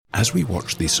as we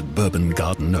watch the suburban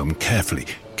garden gnome carefully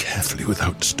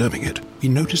without disturbing it, we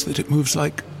notice that it moves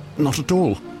like not at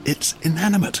all. It's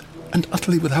inanimate and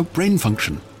utterly without brain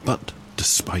function. But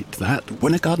despite that,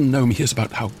 when a garden gnome hears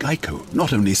about how Geico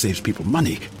not only saves people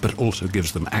money, but also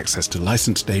gives them access to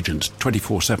licensed agents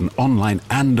 24/7 online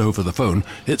and over the phone,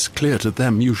 it's clear to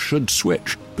them you should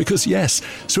switch. Because yes,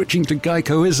 switching to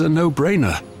Geico is a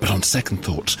no-brainer. But on second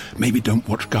thoughts, maybe don't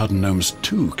watch garden gnomes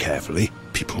too carefully.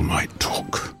 People might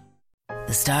talk.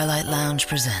 The Starlight Lounge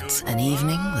presents An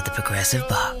Evening with the Progressive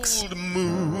Box. Old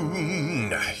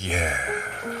moon, yeah.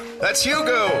 That's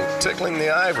Hugo, tickling the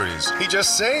ivories. He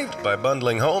just saved by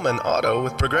bundling home and auto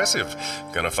with Progressive.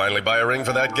 Gonna finally buy a ring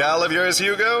for that gal of yours,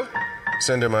 Hugo?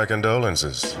 Send her my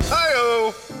condolences.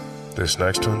 Hi-oh! This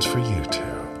next one's for you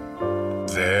two.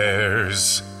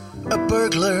 There's a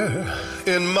burglar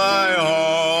in my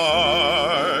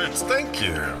heart. Thank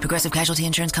you. Progressive Casualty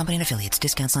Insurance Company and Affiliates.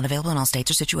 Discounts not available in all states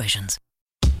or situations.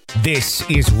 This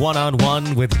is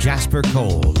One-on-One with Jasper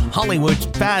Cole, Hollywood's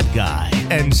bad guy,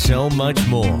 and so much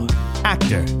more.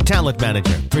 Actor, talent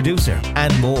manager, producer,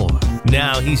 and more.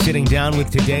 Now he's sitting down with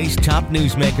today's top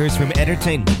newsmakers from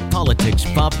entertainment, politics,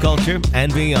 pop culture,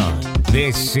 and beyond.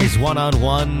 This is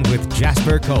One-on-One with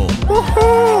Jasper Cole.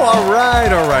 Woohoo! All right.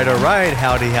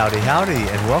 Howdy,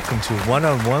 and welcome to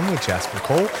One-on-One with Jasper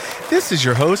Cole. This is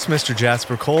your host, Mr.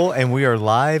 Jasper Cole, and we are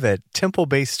live at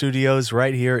Temple-based studios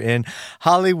right here in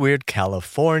Hollywood,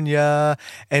 California.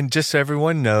 And just so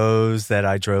everyone knows that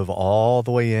I drove all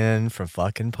the way in from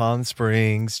fucking Palm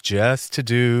Springs just to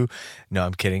do... No,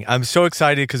 I'm kidding. I'm so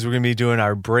excited because we're going to be doing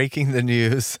our Breaking the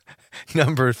News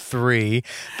number 3.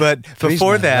 But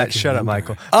before that... Shut up,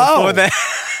 Michael. Before that...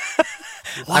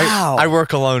 Wow. I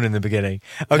work alone in the beginning.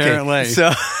 Okay, apparently.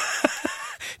 So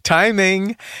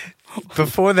timing.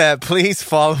 Before that, please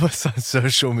follow us on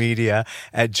social media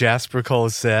at Jasper Cole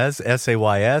Says,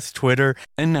 SAYS, Twitter.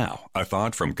 And now, a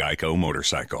thought from Geico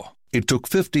Motorcycle. It took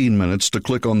 15 minutes to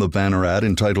click on the banner ad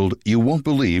entitled, "You Won't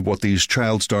Believe What These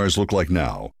Child Stars Look Like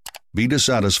Now." Be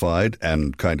dissatisfied,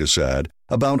 and kinda sad,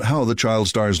 about how the child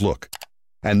stars look.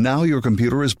 And now your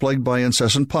computer is plagued by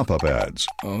incessant pop-up ads.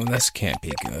 Oh, this can't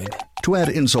be good. To add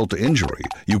insult to injury,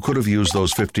 you could have used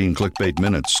those 15 clickbait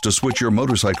minutes to switch your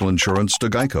motorcycle insurance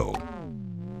to Geico.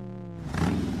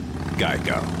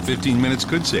 Geico. 15 minutes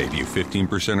could save you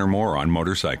 15% or more on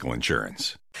motorcycle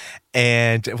insurance.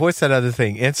 And what's that other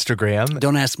thing? Instagram.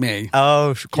 Don't ask me.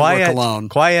 Oh, quiet. work alone.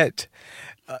 Quiet.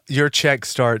 Your check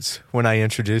starts when I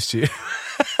introduced you.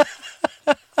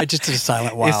 I just did a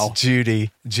silent wow. It's Judy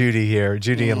here,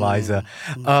 Judy and Liza.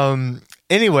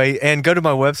 Anyway, and go to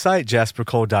my website,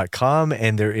 jaspercole.com,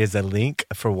 and there is a link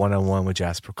for One-on-One with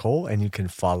Jasper Cole, and you can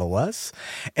follow us.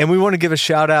 And we want to give a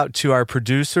shout-out to our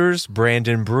producers,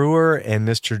 Brandon Brewer and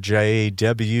Mr.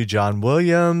 J.W. John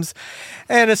Williams,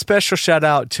 and a special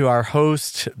shout-out to our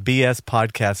host, BS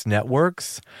Podcast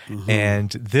Networks. Mm-hmm.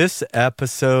 And this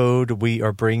episode we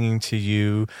are bringing to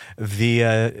you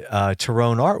via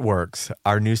Tyrone Artworks,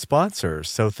 our new sponsor.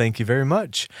 So thank you very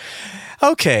much.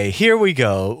 Okay, here we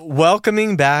go. Welcoming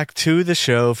back to the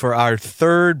show for our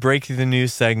third Breaking the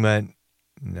News segment.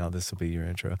 Now this will be your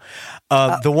intro.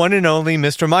 The one and only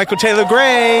Mr. Michael Taylor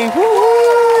Gray.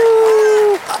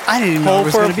 Woo-hoo! I didn't even know it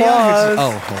was going to be on here.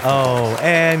 Oh,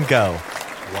 and go.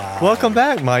 Wow. Welcome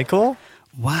back, Michael.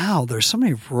 Wow, there's so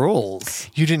many rules.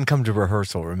 You didn't come to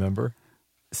rehearsal, remember?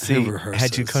 See,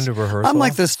 had you come to rehearsal? I'm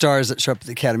like the stars that show up at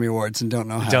the Academy Awards and don't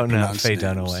know how to pronounce Faye names.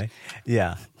 Dunaway.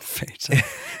 Yeah.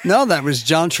 No, that was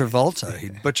John Travolta. He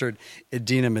butchered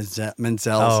Idina Menzel's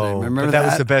name. Remember but that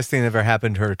was the best thing that ever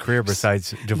happened to her career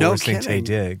besides divorcing Taye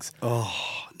Diggs. Oh,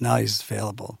 now he's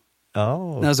available.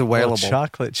 Oh. That was available.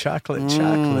 Chocolate.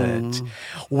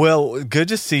 Well, good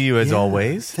to see you as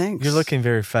always. Thanks. You're looking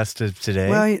very festive today.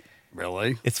 Well,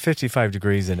 really? It's 55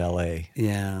 degrees in L.A.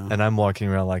 Yeah. And I'm walking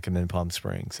around like I'm in Palm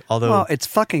Springs. Although, well, it's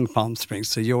fucking Palm Springs,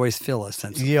 so you always feel a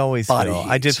sense of you always body feel. heat.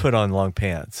 I did put on long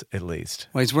pants, at least.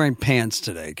 Well, he's wearing pants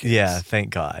today, kids. Yeah, thank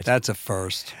God. That's a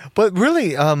first. But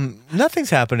really, nothing's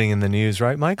happening in the news,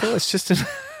 right, Michael? It's just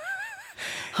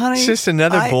Honey, it's just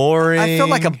another boring... I feel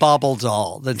like a bobble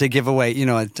doll that they give away,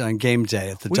 on game day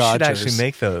at the Dodgers. We should actually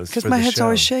make those because my head's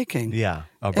always shaking. Yeah,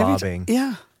 bobbing.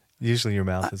 Yeah. Usually your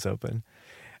mouth is open.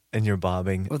 And you're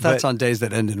bobbing. Well, that's on days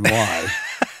that end in Y.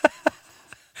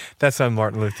 That's on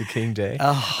Martin Luther King Day.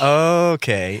 Oh.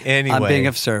 Okay. Anyway. I'm being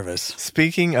of service.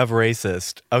 Speaking of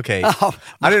racist. Okay.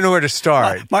 I don't know where to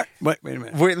start. Wait a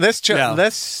minute.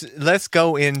 Let's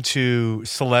go into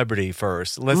celebrity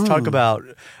first. Let's talk about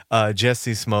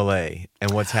Jussie Smollett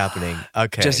and what's happening.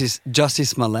 Okay. Jussie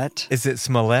Smollett? Is it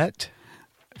Smollett?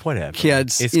 Whatever.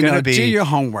 Kids, it's you going know, to be. do your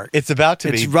homework. It's about to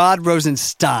It's be Rod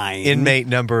Rosenstein. inmate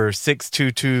number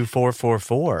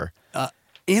 622444.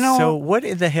 So what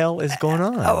in the hell is going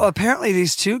on? Apparently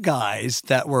these two guys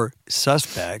that were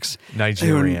suspects.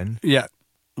 Nigerian. Yeah.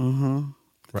 Mm-hmm.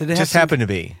 Right. Just happened to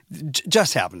be.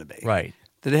 Just happened to be. Right.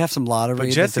 Did they have some lottery? But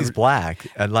Jesse's black,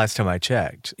 last time I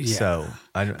checked. Yeah. So,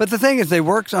 but the thing is, they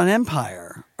worked on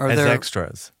Empire. As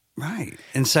extras. Right.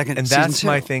 In second And season that's 2.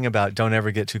 my thing about don't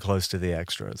ever get too close to the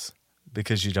extras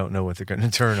because you don't know what they're going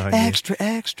to turn on Extra.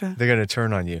 you. They're going to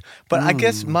turn on you. But I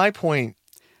guess my point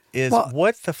is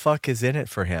what the fuck is in it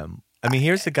for him? I mean,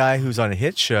 here's a guy who's on a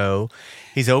hit show.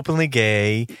 He's openly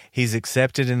gay. He's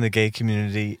accepted in the gay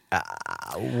community.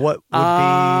 What would be...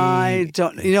 I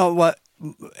don't... You know what?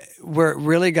 Where it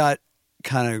really got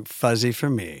kind of fuzzy for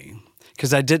me,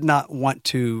 because I did not want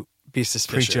to be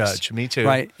suspicious. Prejudge. Me too.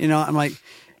 Right. You know, I'm like...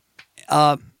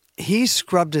 he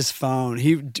scrubbed his phone.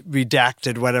 He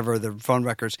redacted whatever, the phone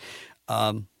records,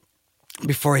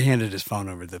 before he handed his phone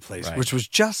over to the police, Right. which was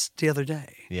just the other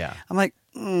day. Yeah. I'm like,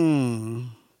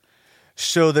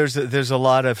 So there's a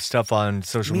lot of stuff on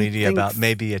social media about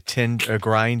maybe a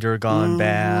grinder gone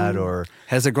bad, or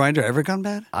has a grinder ever gone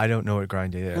bad? I don't know what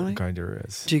grinder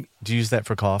is. Do you use that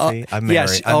for coffee? I'm married.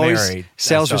 Yes, I'm always married.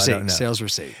 Sales so receipt. Sales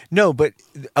receipt. No, but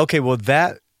okay. Well,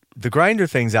 the grinder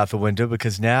thing's out the window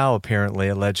because now apparently,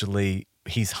 allegedly,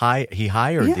 he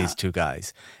hired these two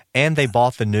guys, and they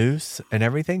bought the noose and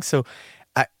everything. So.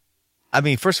 I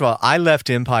mean, first of all, I left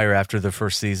Empire after the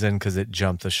first season because it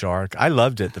jumped the shark. I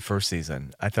loved it the first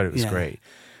season. I thought it was great.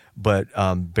 But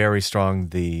Barry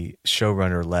Strong, the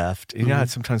showrunner, left. You know how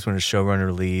sometimes when a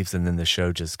showrunner leaves and then the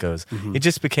show just goes, it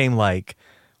just became like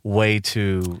way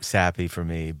too sappy for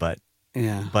me. But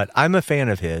I'm a fan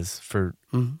of his for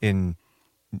in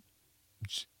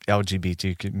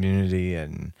LGBT community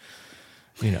and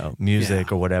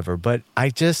music or whatever. But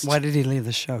I just why did he leave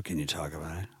the show? Can you talk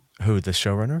about it? Who, the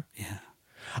showrunner? Yeah.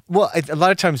 Well, a lot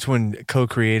of times when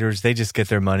co-creators, they just get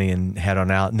their money and head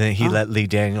on out, and then he let Lee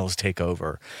Daniels take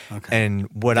over. Okay. And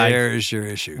there's your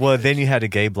issue. Well, then you had a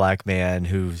gay black man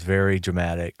who's very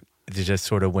dramatic. They just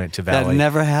sort of went to That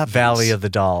never happens. Valley of the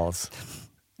Dolls.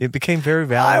 It became very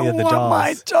Valley of the Dolls. I want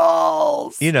my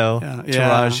dolls. You know,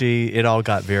 Taraji. It all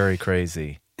got very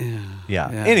crazy.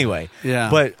 Yeah. Anyway. Yeah.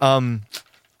 But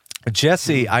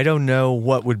Jesse, I don't know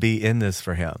what would be in this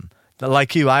for him.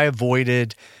 Like you, I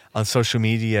avoided on social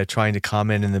media trying to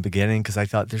comment in the beginning because I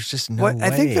thought there's just no way. I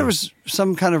think there was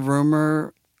some kind of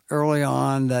rumor early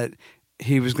on that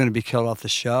he was going to be killed off the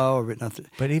show.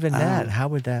 But even that, how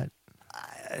would that?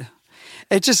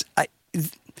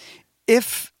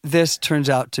 If this turns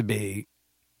out to be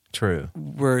true,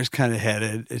 where it's kind of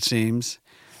headed, it seems.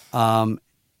 Why?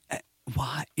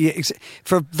 Yeah,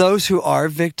 for those who are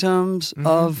victims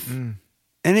of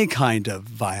any kind of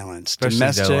violence, especially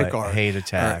domestic or hate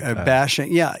attack, or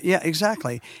bashing. Yeah,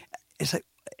 exactly. It's like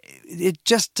it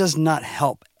just does not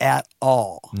help at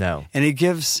all. No, and it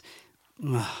just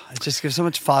gives so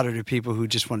much fodder to people who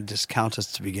just want to discount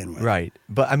us to begin with. Right,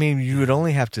 but I mean, you would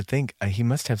only have to think he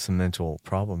must have some mental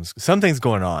problems. Something's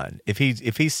going on. If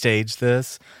he staged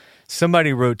this.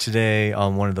 Somebody wrote today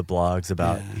on one of the blogs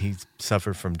about he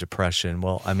suffered from depression.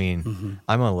 Well, I mean,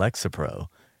 I'm on Lexapro.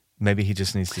 Maybe he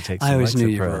just needs to take some Lexapro. I always knew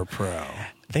you were a pro.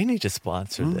 They need to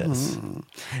sponsor this.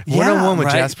 One-on-one with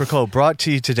Jasper Cole, brought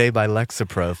to you today by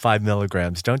Lexapro, 5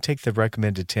 milligrams. Don't take the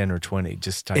recommended 10 or 20.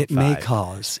 Just type 5. It may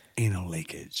cause anal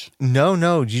leakage. No.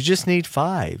 You just need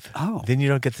 5. Oh. Then you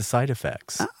don't get the side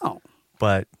effects. Oh.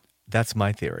 But that's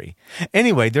my theory.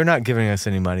 Anyway, they're not giving us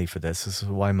any money for this. So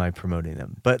why am I promoting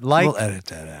them? But we'll edit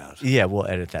that out. Yeah, we'll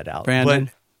edit that out. Brandon?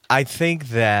 But I think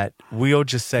that we'll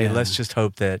just say, let's just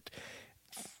hope that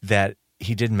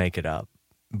he didn't make it up.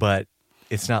 But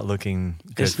it's not looking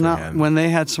good for him. When they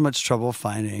had so much trouble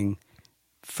finding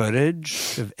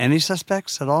footage of any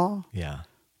suspects at all. Yeah.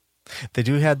 They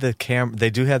do have They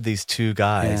do have these two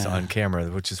guys on camera,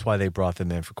 which is why they brought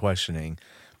them in for questioning.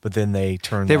 But then they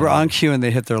turned. They were on cue and they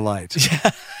hit their lights.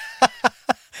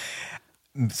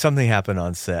 Something happened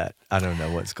on set. I don't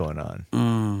know what's going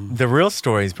on. The real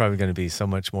story is probably going to be so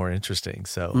much more interesting.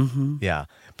 So yeah,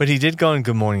 but he did go on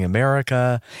Good Morning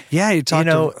America. Yeah, he talked.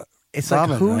 It's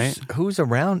Robin, like who's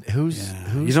around? Who's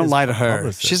you don't lie to her.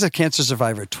 Publicist? She's a cancer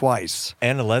survivor twice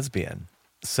and a lesbian.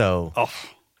 So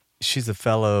she's a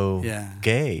fellow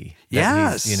gay.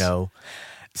 Yes,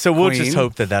 So we'll just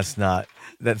hope that that's not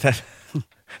that.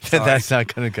 That's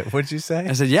not going to go. What'd you say?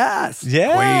 I said yes.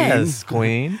 Yes,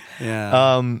 Queen.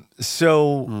 Yeah.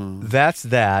 So that's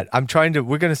that.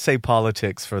 We're going to say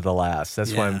politics for the last.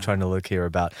 That's why I'm trying to look here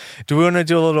about. Do we want to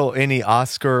do any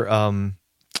Oscar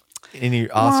any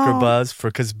Oscar buzz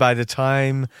because by the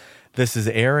time this is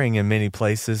airing in many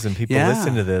places and people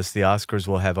listen to this, the Oscars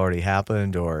will have already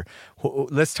happened. Or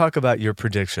let's talk about your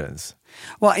predictions.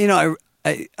 Well,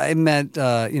 I met,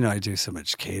 I do so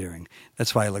much catering.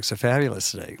 That's why I look so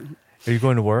fabulous today. Are you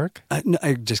going to work? No,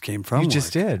 I just came from You work.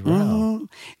 just did? Wow.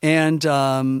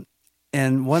 Mm-hmm.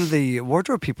 And one of the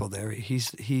wardrobe people there, he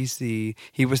was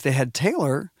the head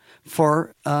tailor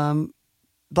for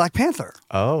Black Panther.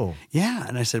 Oh. Yeah.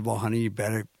 And I said, well, honey, you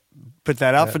better put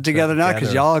that outfit together now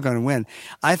because y'all are going to win.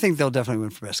 I think they'll definitely win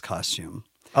for best costume.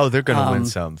 Oh, they're going to win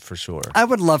some for sure. I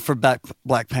would love for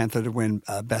Black Panther to win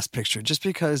Best Picture just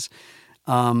because,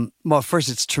 first,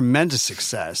 it's tremendous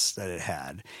success that it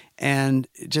had. And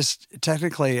just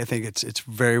technically, I think it's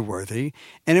very worthy.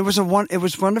 And it was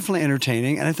wonderfully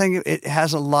entertaining. And I think it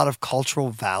has a lot of cultural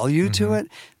value to it.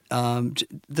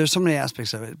 There's so many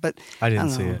aspects of it. But I didn't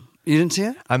see it. You didn't see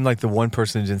it? I'm like the one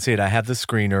person who didn't see it. I have the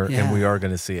screener, and we are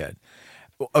going to see it.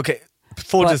 Okay,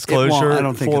 full disclosure. I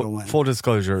don't think it'll win. Full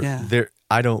disclosure.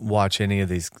 I don't watch any of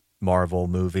these Marvel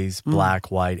movies,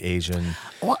 black, white, Asian.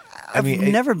 Well, I've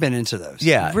never been into those.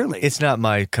 Yeah, really. It's not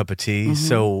my cup of tea.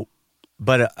 So,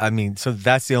 but so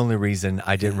that's the only reason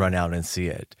I didn't run out and see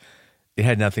it. It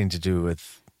had nothing to do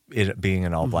with it being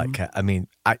an all-black cast. I mean,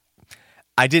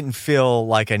 I didn't feel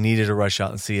like I needed to rush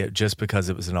out and see it just because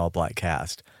it was an all-black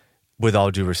cast. With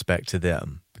all due respect to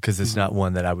them, because it's not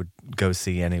one that I would go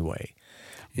see anyway.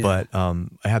 Yeah. But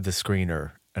I have the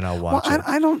screener and I'll watch it.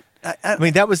 I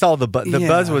mean, that was all the buzz. The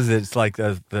buzz was it's like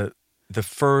the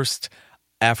first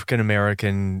African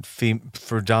American,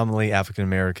 predominantly African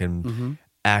American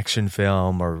action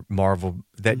film or Marvel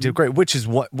that did great, which is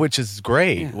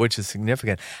great, which is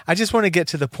significant. I just want to get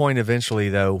to the point eventually,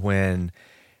 though, when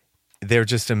they're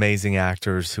just amazing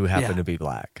actors who happen to be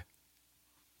black.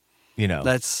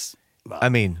 That's. Well, I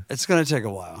mean, it's going to take a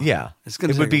while. Yeah, it's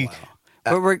going to take a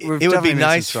while. It would be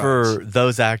nice for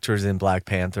those actors in Black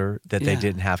Panther that they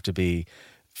didn't have to be.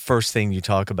 First thing you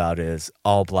talk about is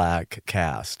all black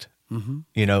cast. And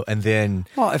then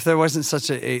if there wasn't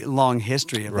such a long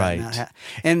history of that,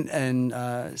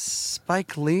 and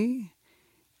Spike Lee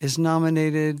is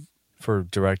nominated for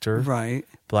director, right?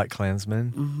 Black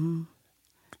Klansman,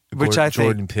 which I think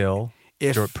Jordan Peele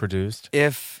produced.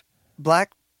 If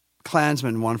Black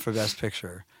Klansman won for Best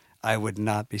Picture, I would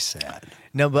not be sad.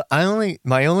 No, but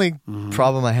my only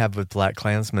problem I have with Black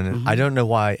Klansman is I don't know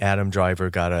why Adam Driver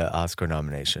got an Oscar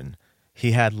nomination.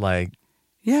 He had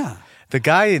the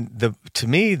guy, to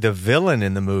me, the villain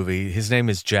in the movie, his name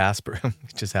is Jasper.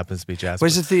 It just happens to be Jasper.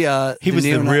 Was it he was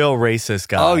the real racist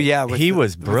guy. Oh, yeah. He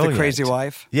was brilliant. With the crazy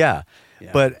wife? Yeah.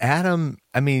 But Adam,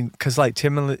 because like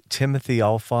Timothy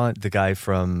Olyphant, the guy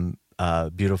from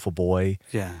Beautiful Boy.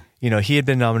 Yeah. He had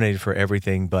been nominated for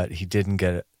everything, but he didn't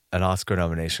get an Oscar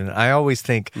nomination. I always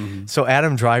think, so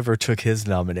Adam Driver took his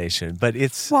nomination, but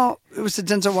it was the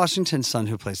Denzel Washington's son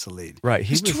who plays the lead. Right.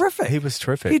 He's terrific. He was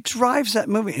terrific. He drives that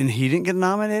movie, and he didn't get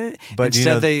nominated. But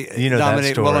instead, they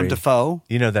nominate Willem Dafoe.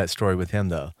 You know that story with him,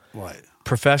 though. What?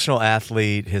 Professional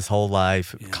athlete his whole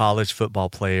life, college football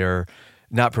player,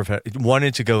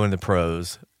 wanted to go in the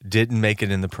pros. Didn't make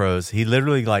it in the pros. He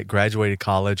literally graduated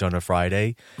college on a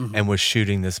Friday and was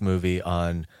shooting this movie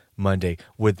on Monday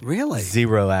with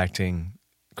zero acting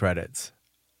credits.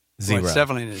 Zero. Well, it's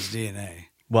definitely in his DNA.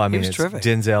 Well, I mean, it's terrific.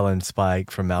 Denzel and Spike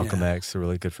from Malcolm X are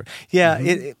really good for.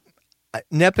 Yeah,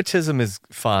 nepotism is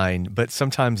fine, but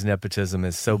sometimes nepotism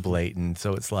is so blatant.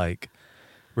 So it's like,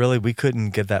 really, we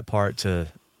couldn't get that part to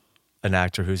an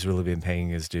actor who's really been paying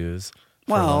his dues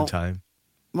for a long time.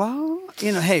 Well,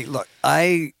 hey, look,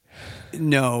 I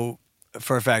know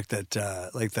for a fact that,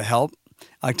 The Help,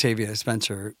 Octavia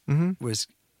Spencer was,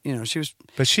 she was.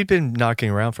 But she'd been knocking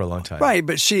around for a long time. Right,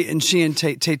 but she and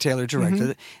Tate Taylor directed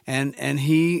it, and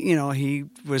he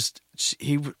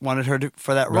wanted her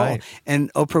for that role. Right.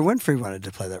 And Oprah Winfrey wanted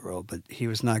to play that role, but he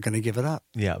was not going to give it up.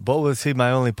 Yeah, but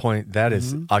my only point, that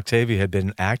is Octavia had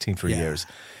been acting for years.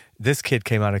 This kid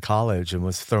came out of college and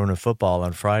was throwing a football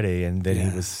on Friday, and then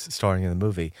he was starring in the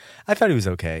movie. I thought he was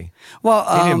okay. Well,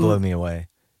 he didn't blow me away.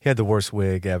 He had the worst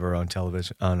wig ever on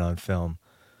television, on film.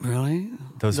 Really?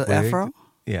 The wig? Afro?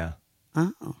 Yeah.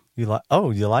 Oh.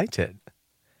 You liked it.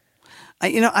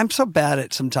 I'm so bad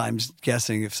at sometimes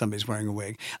guessing if somebody's wearing a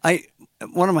wig.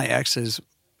 One of my exes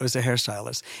was a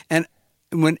hairstylist, and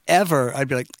whenever I'd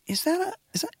be like, is that?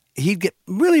 He'd get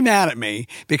really mad at me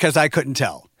because I couldn't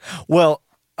tell. Well,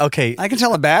 okay. I can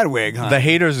tell a bad wig, huh? The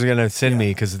haters are going to send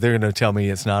me because they're going to tell me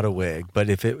it's not a wig. But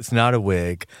if it's not a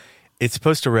wig, it's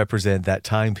supposed to represent that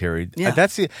time period. Yeah.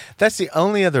 That's the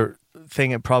only other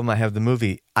problem I have with the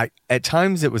movie. At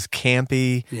times it was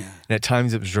campy, and at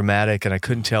times it was dramatic, and I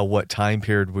couldn't tell what time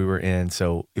period we were in,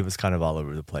 so it was kind of all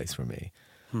over the place for me.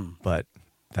 But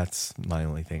that's my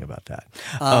only thing about that.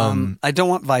 I don't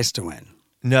want Vice to win.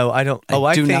 No, I don't.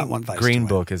 I do think not want Vice to Green win.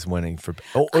 Book is winning for,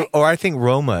 or I think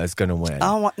Roma is going to win.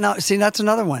 No, see, that's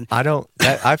another one. I don't.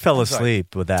 I fell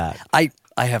asleep with that. I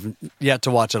haven't yet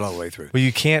to watch it all the way through. Well,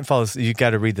 you can't fall asleep. You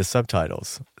got to read the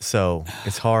subtitles, so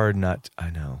it's hard not. I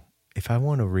know. If I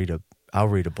want to read I'll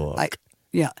read a book.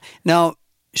 Now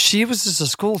she was just a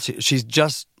school teacher.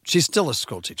 She's still a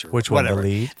school teacher. Which one? Whatever. The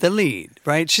lead? The lead,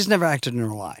 right? She's never acted in her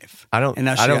life. I don't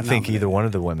think either one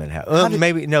of the women have.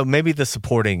 Maybe the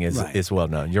supporting is well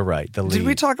known. You're right. The lead. Did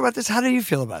we talk about this? How do you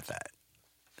feel about that?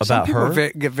 About Some people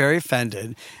her? get very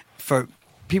offended for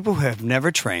people who have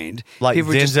never trained. Like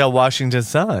people Denzel Washington's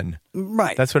son.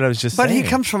 Right. That's what I was just saying. But he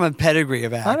comes from a pedigree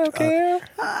of acting. I don't care.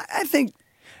 I think.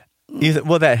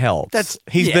 Well, that helps.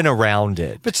 He's been around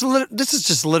it. But this is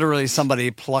just literally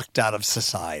somebody plucked out of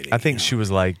society. I think she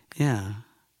was like, I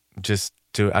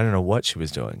don't know what she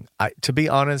was doing. To be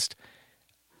honest,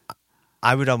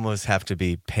 I would almost have to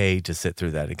be paid to sit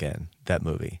through that again, that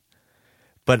movie.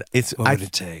 But what would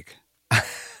it take?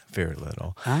 Very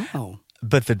little. Oh.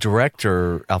 But the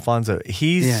director, Alfonso,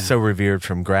 he's so revered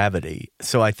from Gravity.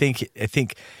 So I think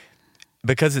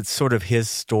because it's sort of his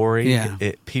story,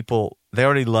 people, they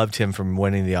already loved him from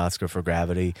winning the Oscar for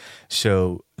Gravity,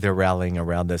 so they're rallying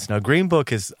around this. Now, Green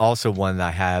Book is also one that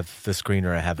I have, the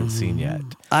screener I haven't seen yet.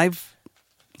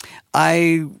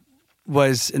 I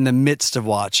was in the midst of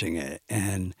watching it,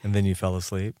 and then you fell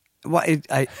asleep? Well,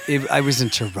 I was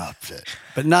interrupted,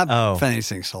 but not for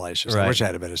anything salacious. I wish I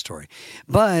had a better story.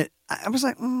 But I was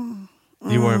like,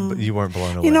 You weren't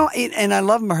blown away. You know, and I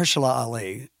love Mahershala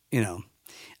Ali, he's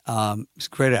a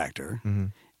great actor. Mm-hmm.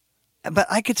 But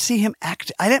I could see him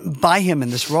act. I didn't buy him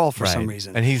in this role for some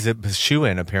reason. And he's a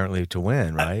shoo-in apparently to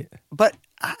win, right? But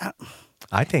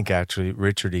I think actually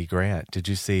Richard E. Grant. Did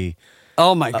you see?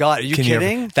 Oh my God! Are you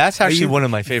kidding? That's actually one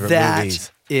of my favorite movies.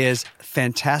 That is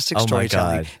fantastic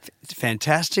storytelling,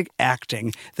 fantastic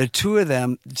acting. The two of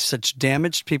them, such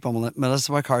damaged people,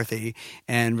 Melissa McCarthy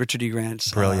and Richard E.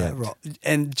 Grant's brilliant, role.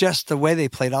 And just the way they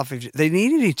played off, they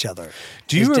needed each other.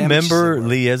 Do you remember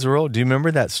Lee Israel? Do you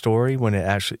remember that story when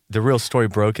the real story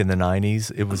broke in the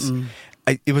 90s? It was,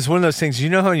 it was one of those things. You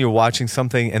know how you're watching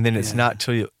something and then it's not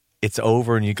till it's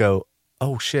over and you go,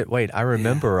 oh shit, wait, I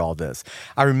remember all this.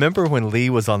 I remember when Lee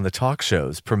was on the talk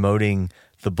shows promoting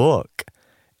the book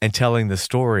and telling the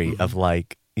story of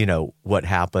what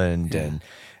happened. And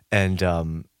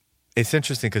it's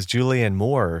interesting because Julianne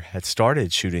Moore had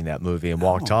started shooting that movie and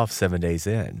walked off 7 days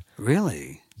in.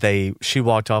 Really? She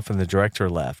walked off and the director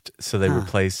left. So they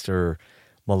replaced her,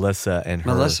 Melissa and her.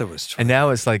 Melissa was terrific. And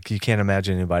now it's like you can't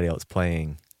imagine anybody else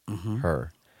playing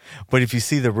her. But if you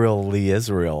see the real Lee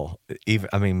Israel,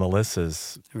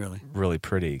 Melissa's really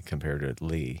pretty compared to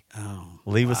Lee. Oh,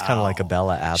 Lee was kind of like a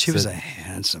Bella Absent. She was a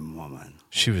handsome woman.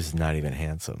 She was not even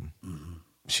handsome. Mm-hmm.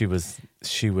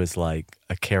 She was like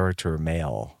a character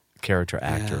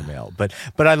actor male. But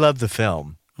I loved the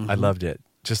film. Mm-hmm. I loved it.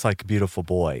 Just like a Beautiful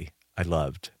Boy. I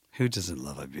loved. Who doesn't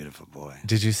love a beautiful boy?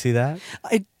 Did you see that?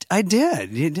 I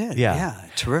did. You did. Yeah. Yeah.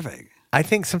 Terrific. I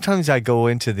think sometimes I go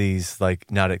into these like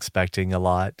not expecting a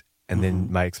lot, and then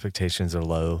my expectations are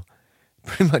low,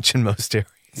 pretty much in most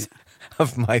areas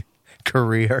of my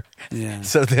career. Yeah.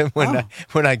 So then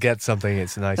when I get something,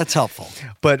 it's nice. That's helpful.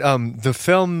 But the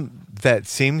film that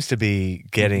seems to be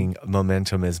getting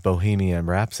momentum is Bohemian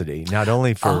Rhapsody, not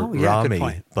only for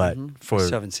Rami, but for. I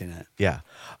still haven't seen it. Yeah.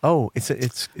 Oh,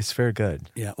 it's very good.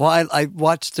 Yeah. Well, I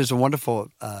watched. There's a wonderful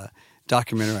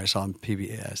documentary I saw on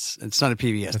PBS. It's not a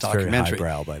PBS documentary. Very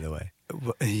highbrow, by the way.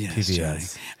 Yes, PBS. Johnny.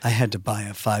 I had to buy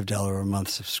a $5 a month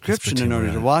subscription in order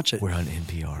to watch it. We're on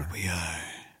NPR. We are.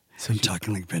 So I'm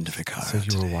talking like Brenda Vickard. So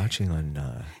you were watching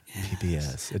on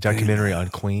PBS a documentary on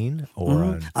Queen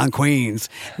or on Queens?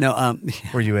 No.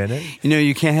 Were you in it?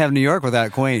 You can't have New York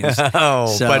without Queens.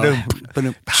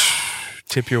 But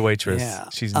tip your waitress. Yeah.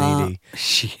 She's needy.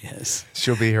 She is.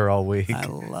 She'll be here all week. I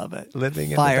love it.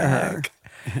 Living Fire in the bag.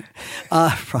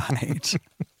 Right.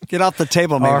 Get off the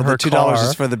table, maybe. The $2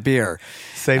 is for the beer.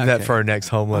 Save that for our next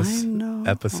homeless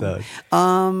episode.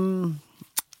 Yeah,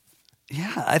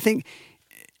 I think.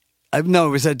 No, it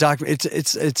was a document.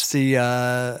 It's the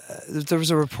there was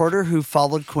a reporter who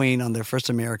followed Queen on their first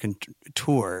American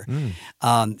tour,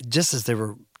 just as they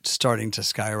were starting to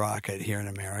skyrocket here in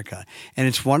America. And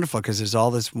it's wonderful because there's all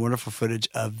this wonderful footage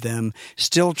of them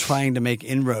still trying to make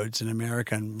inroads in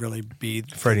America and really be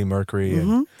Freddie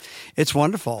Mercury. It's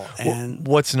wonderful. And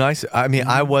what's nice, I mean,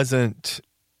 I was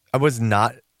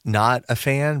not not a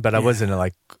fan, but I wasn't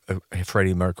a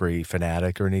Freddie Mercury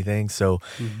fanatic or anything. So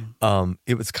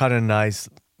it was kind of nice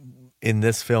in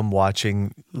this film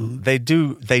watching. They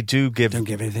do give Don't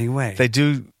give anything away. They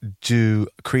do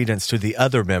credence to the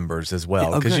other members as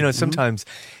well, because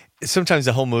sometimes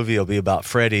the whole movie will be about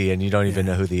Freddie and you don't even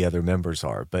know who the other members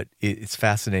are. But it's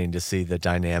fascinating to see the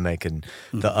dynamic and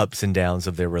the ups and downs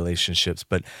of their relationships.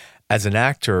 But as an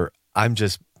actor, I'm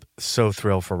just so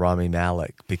thrilled for Rami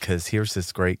Malek, because here's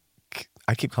this great,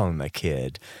 I keep calling him a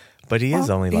kid, but he is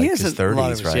only like his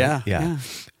 30s, right? Yeah.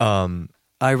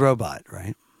 iRobot,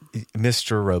 right?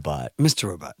 Mr. Robot. Mr.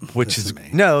 Robot. Which is, me.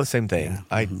 no, same thing. Yeah.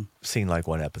 I've seen like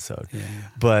one episode. Yeah.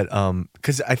 But,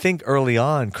 because I think early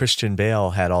on, Christian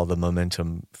Bale had all the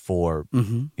momentum for,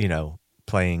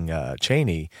 playing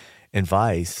Cheney in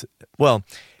Vice. Well,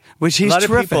 which he's a lot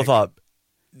terrific. of people thought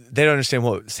they don't understand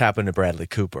what's happened to Bradley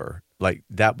Cooper. Like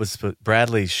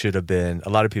Bradley should have been. A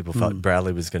lot of people thought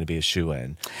Bradley was going to be a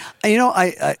shoo-in.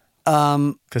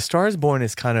 Because Star is Born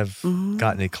has kind of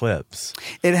gotten eclipse.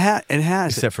 It has,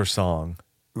 except for song,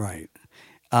 right?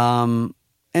 And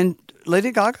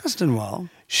Lady Gaga's done well.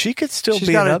 She could still She's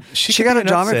be got up. She got a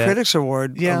Drama Critics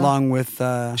Award along with.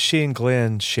 She and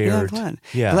Glenn shared. Glenn.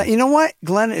 Yeah, Glenn, you know what?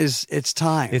 Glenn is. It's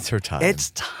time. It's her time.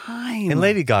 It's time. And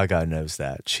Lady Gaga knows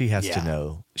that. She has to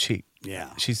know. She's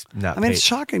not. I mean, it's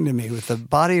shocking to me with the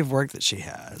body of work that she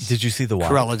has. Did you see The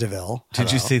Wife? Cruella de Vil.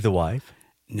 Did you see The Wife?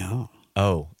 No.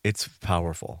 Oh, it's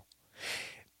powerful.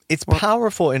 It's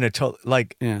powerful in a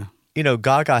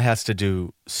Gaga has to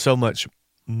do so much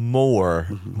more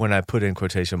when I put in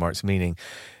quotation marks, meaning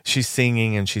she's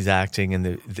singing and she's acting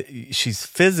and she's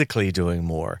physically doing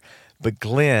more. But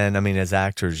Glenn, I mean, as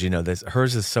actors,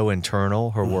 hers is so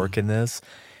internal, her work in this.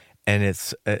 And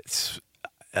it's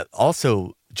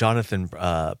also Jonathan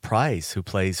Pryce, who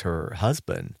plays her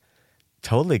husband,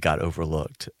 totally got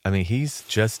overlooked. I mean, he's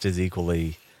just as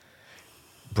equally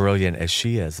brilliant as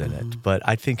she is in it. But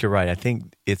I think you're right. I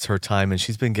think it's her time, and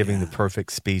she's been giving the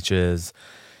perfect speeches.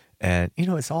 And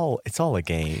it's all a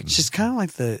game. She's kind of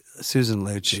like the Susan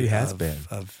Lucci. She has been.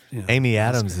 Amy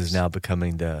Adams is now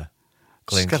becoming the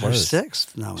Glenn Close. She's got her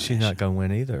 6th nomination. She's not going to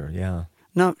win either. Yeah.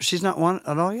 No, she's not won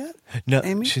at all yet. No,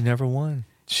 Amy? She never won.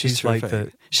 She's like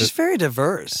she's very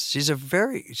diverse. She's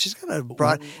got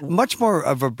a much more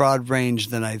of a broad range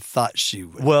than I thought she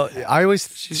would. Well,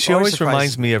 she always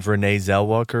reminds me of Renee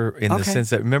Zellweger in the sense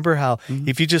that, remember how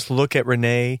if you just look at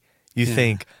Renee, you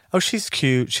think, oh, she's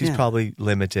cute. She's probably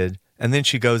limited. And then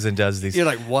she goes and does these. You're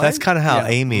like, what? That's kind of how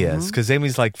Amy is, because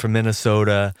Amy's like from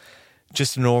Minnesota,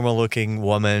 just a normal-looking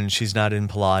woman. She's not in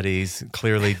Pilates.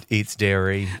 Clearly eats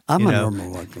dairy. I'm a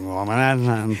normal-looking woman. I'm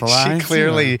not in Pilates. She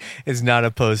clearly is not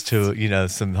opposed to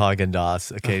some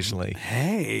Haagen-Dazs occasionally.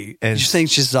 Hey, and you think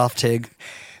she's off Tig?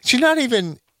 She's not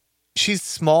even. She's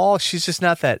small. She's just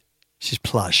not that. She's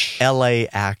plush. L.A.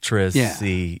 actress.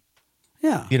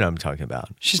 Yeah. You know what I'm talking about.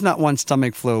 She's not one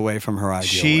stomach flew away from her ideal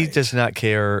She weight. does not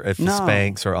care if the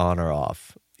Spanx are on or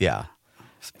off. Yeah.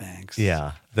 Spanx.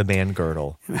 Yeah. The man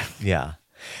girdle. Yeah.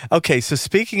 Okay, so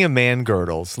speaking of man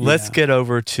girdles, let's get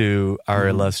over to our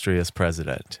illustrious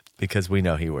president, because we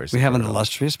know he wears. We have an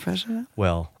illustrious president?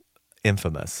 Well,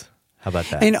 infamous. How about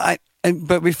that?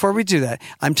 But before we do that,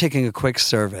 I'm taking a quick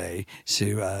survey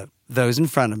to those in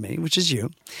front of me, which is you.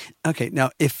 Okay,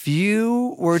 now if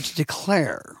you were to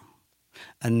declare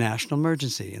a national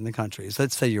emergency in the country, so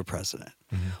let's say you're president,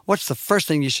 what's the first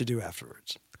thing you should do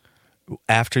afterwards?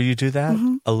 After you do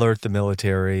that, alert the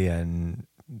military and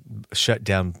shut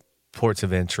down ports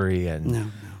of entry and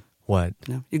no. What?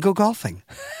 No, you go golfing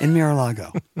in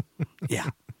Mar-a-Lago.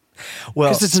 Yeah. Well,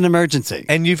 because it's an emergency.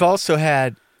 And you've also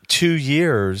had 2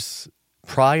 years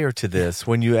prior to this,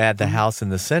 when you add the House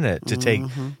and the Senate to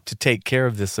take care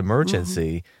of this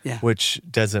emergency, which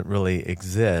doesn't really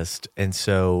exist. And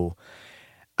so,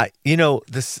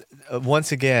 this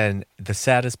once again, the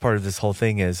saddest part of this whole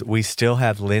thing is we still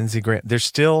have Lindsey Graham. There's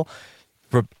still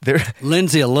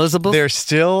Lindsey Elizabeth. There's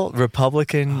still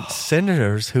Republican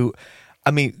senators who,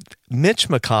 Mitch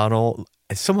McConnell.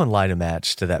 Someone light a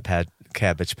match to that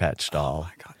Cabbage Patch doll. Oh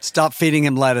my God! Stop feeding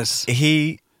him lettuce.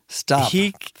 Stop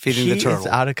feeding the turtle. He's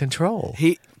out of control.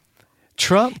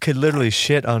 Trump could literally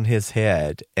shit on his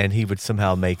head and he would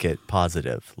somehow make it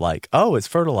positive. Like, oh, it's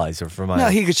fertilizer for my... No,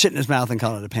 he could shit in his mouth and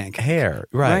call it a pancake. Hair,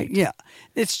 right. Yeah.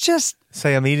 It's just...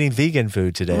 Say, I'm eating vegan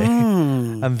food today.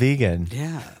 I'm vegan.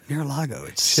 Yeah. Mar-a-Lago.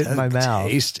 It's shit in my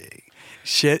mouth. Tasty.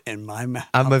 Shit in my mouth.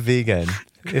 I'm a vegan.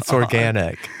 It's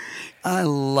organic. I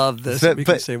love this. We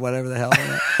can say whatever the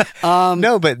hell.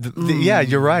 No, but yeah,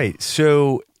 you're right.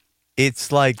 So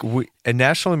it's like a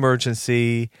national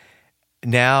emergency.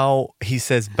 Now he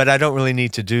says, but I don't really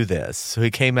need to do this. So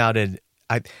he came out and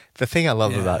the thing I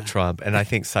love about Trump, and I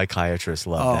think psychiatrists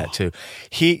love that too.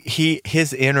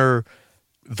 His inner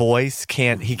voice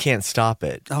can't stop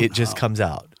it. It just comes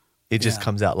out. It just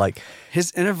comes out like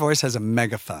his inner voice has a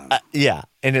megaphone.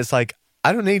 And it's like,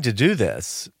 I don't need to do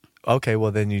this. Okay,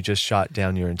 well then you just shot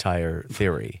down your entire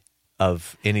theory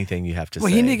of anything you have to say.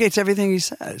 Well, he negates everything he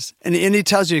says, and he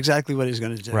tells you exactly what he's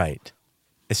going to do. Right.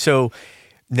 So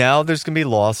now there's going to be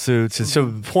lawsuits, and so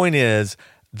the point is,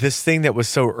 this thing that was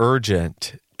so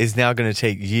urgent is now going to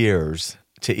take years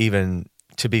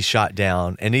to be shot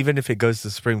down, and even if it goes to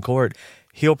the Supreme Court,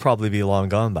 he'll probably be long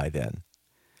gone by then.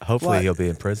 Hopefully, he'll be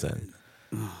in prison.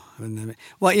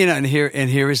 Well, and here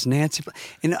is Nancy.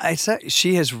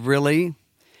 She has really,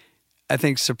 I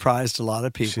think, surprised a lot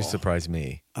of people. She surprised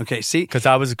me. Okay, see, because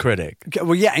I was a critic.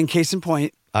 Well, yeah. In case in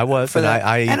point, I was, and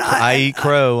I eat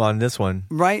crow on this one.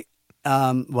 Right.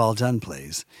 Well done,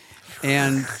 please.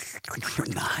 And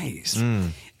nice.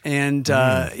 And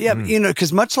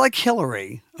because much like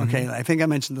Hillary, I think I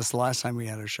mentioned this the last time we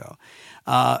had our show,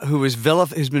 who's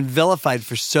been vilified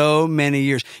for so many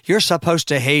years. You're supposed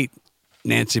to hate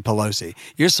Nancy Pelosi.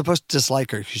 You're supposed to dislike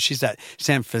her because she's that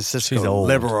San Francisco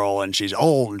liberal, and she's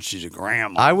old, and she's a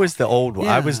grandma. I was the old one.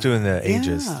 I was doing the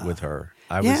ageist with her.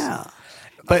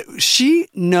 But she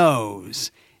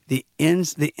knows the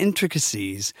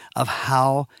intricacies of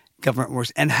how government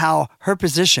works and how her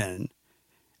position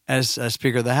as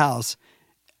Speaker of the House,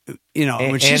 when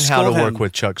and how to work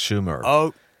with Chuck Schumer.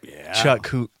 Oh, yeah. Chuck,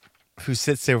 who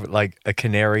sits there like a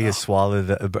canary has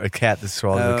swallowed a cat that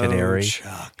swallowed a canary.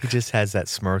 Chuck. He just has that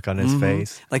smirk on his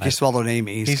face. Like he swallowed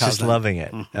Amy. He's just loving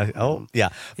it.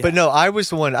 But no, I was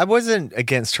the one. I wasn't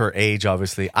against her age,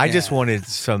 obviously. I just wanted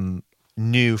some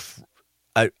new,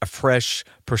 a fresh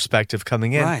perspective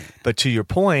coming in. Right. But to your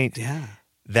point,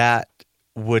 that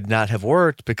would not have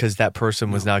worked because that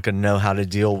person was not going to know how to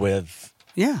deal with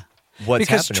what's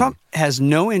because happening. Trump has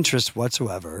no interest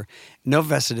whatsoever, no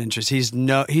vested interest. He's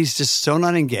just so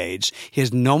not engaged. He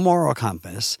has no moral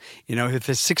compass. With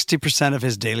 60% of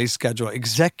his daily schedule,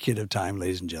 executive time,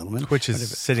 ladies and gentlemen, which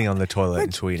is sitting on the toilet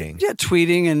and tweeting. Yeah,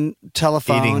 tweeting and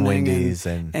telephoning, eating Wendy's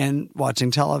and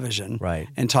watching television, right,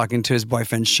 and talking to his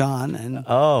boyfriend Sean. And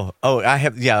I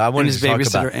wanted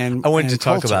to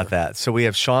talk about that. So we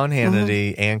have Sean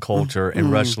Hannity, Ann Coulter,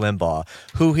 and Rush Limbaugh,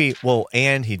 who he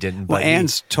didn't. Well,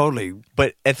 Ann's totally.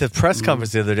 But at the press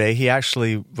conference the other day, he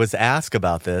actually was asked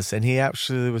about this, and he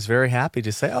actually was very happy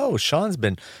to say, "Oh, Sean's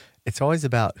been." It's always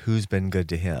about who's been good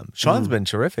to him. Sean's been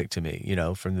terrific to me,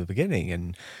 from the beginning,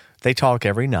 and they talk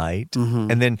every night.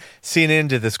 And then CNN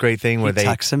did this great thing where they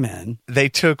tucks him in. They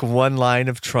took one line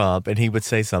of Trump, and he would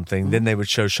say something. Then they would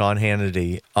show Sean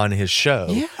Hannity on his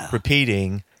show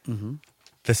repeating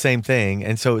the same thing,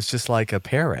 and so it's just like a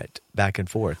parrot back and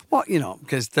forth. Well,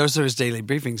 because those are his daily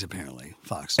briefings, apparently,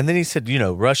 Fox. And then he said,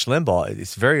 Rush Limbaugh,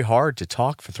 it's very hard to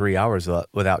talk for 3 hours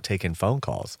without taking phone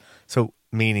calls. So,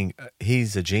 meaning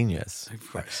he's a genius.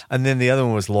 Of course. And then the other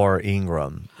one was Laura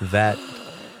Ingraham. That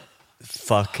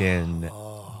fucking,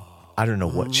 I don't know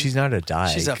what, she's not a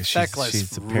dyke. She's a feckless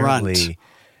she's apparently runt.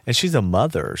 And she's a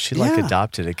mother. She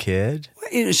adopted a kid.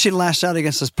 She lashed out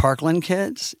against those Parkland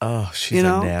kids. Oh, she's a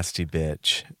nasty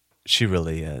bitch. She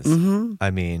really is.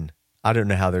 I mean, I don't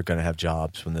know how they're going to have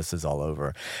jobs when this is all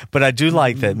over. But I do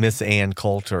like that Miss Ann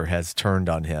Coulter has turned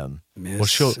on him.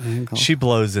 She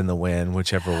blows in the wind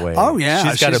whichever way. Oh,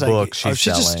 yeah. She's got a book she's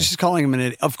selling. She's calling him an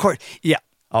idiot. Of course. Yeah.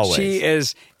 Always. She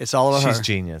is. It's all about her. She's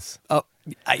genius. Oh,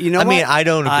 I mean, I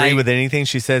don't agree with anything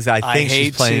she says. I think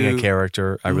she's playing a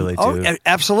character. I really do. Oh,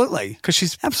 absolutely. Because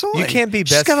she's absolutely. You can't be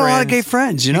best friends. She's got a lot of gay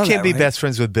friends. You can't be best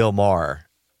friends with Bill Maher.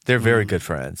 They're very good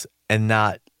friends, and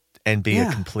be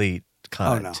a complete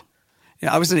cunt. Oh no.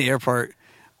 Yeah, I was in the airport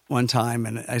one time,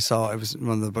 and I was in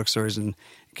one of the bookstores and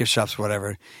gift shops,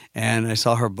 whatever, and I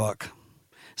saw her book.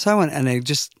 So I went and I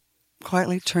just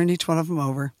quietly turned each one of them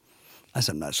over. I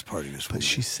said, I'm not supporting this woman. But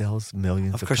she sells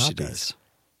millions of copies. Of course she does.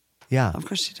 Yeah. Of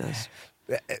course she does.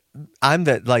 I'm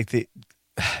the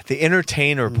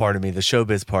entertainer part of me, the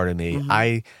showbiz part of me.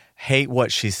 I hate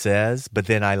what she says, but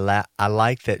then I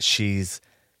like that she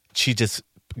just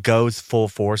goes full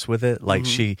force with it. Like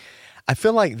I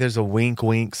feel like there's a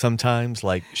wink sometimes,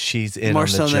 like she's in more on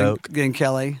the so joke. Than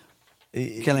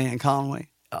Kellyanne Conway.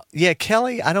 Yeah,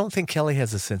 Kelly, I don't think Kelly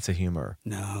has a sense of humor.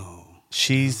 No.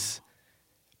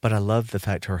 But I love the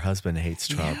fact her husband hates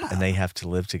Trump and they have to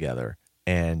live together.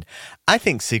 And I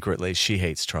think secretly she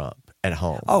hates Trump at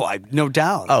home. Oh, no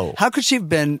doubt. Oh. How could she have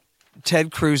been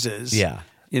Ted Cruz's,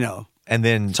 and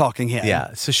then talking head?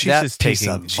 Yeah, so she's that just piece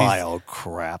taking of vile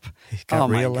crap. He got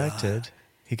reelected.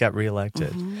 He got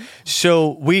reelected. So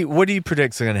what do you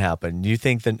predict is going to happen? Do you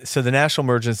think the national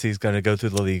emergency is going to go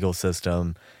through the legal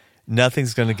system?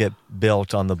 Nothing's going to get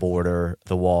built on the border,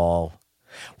 the wall.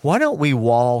 Why don't we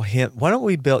wall him? Why don't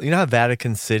we build? You know how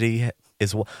Vatican City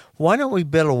is. Why don't we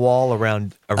build a wall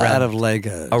around out of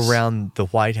Legos around the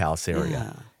White House area?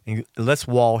 Yeah. And let's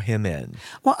wall him in.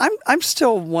 Well, I'm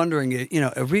still wondering.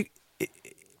 Are we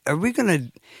going to?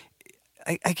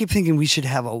 I keep thinking we should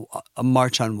have a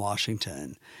march on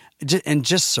Washington and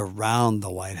just surround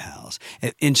the White House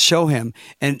and show him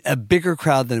and a bigger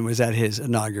crowd than was at his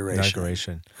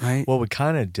inauguration. Right? Well, we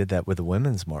kind of did that with the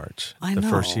Women's March the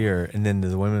first year, and then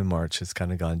the Women's March has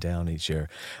kind of gone down each year.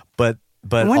 But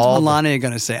when's Melania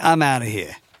going to say, I'm out of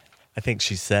here? I think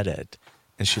she said it,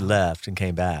 and she left and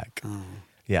came back. Oh.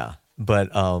 Yeah. But,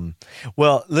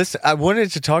 well, listen, I wanted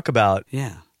to talk about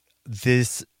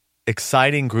this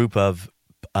exciting group of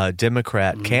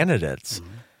Democrat candidates.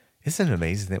 Isn't it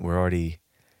amazing that we're already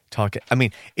talking? I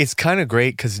mean, it's kind of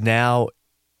great because now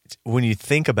when you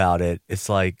think about it, it's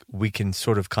like we can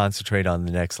sort of concentrate on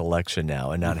the next election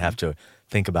now and not have to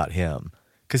think about him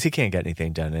because he can't get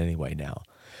anything done anyway now.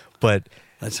 But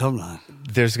let's hope not.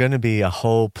 There's going to be a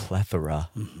whole plethora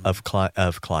of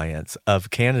clients,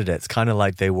 of candidates, kind of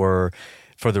like they were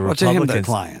for the Republicans. To him, they're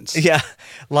clients. Yeah,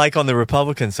 like on the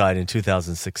Republican side in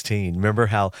 2016. Remember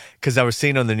how, because I was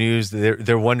seeing on the news,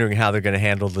 they're wondering how they're going to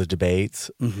handle the debates.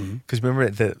 Because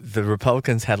remember, the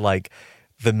Republicans had like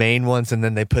the main ones, and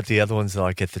then they put the other ones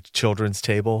like at the children's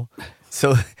table.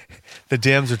 So the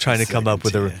Dems are trying to come up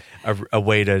with a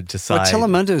way to decide. Well,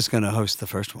 Telemundo is going to host the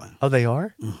first one. Oh, they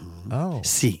are? Oh.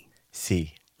 Si.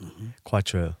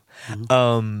 Quattro.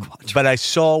 But I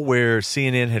saw where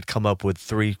CNN had come up with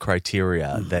 3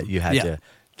 criteria that you had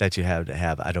to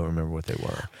have. I don't remember what they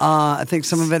were. I think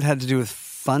some of it had to do with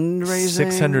fundraising.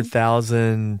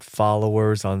 600,000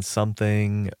 followers on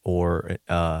something, or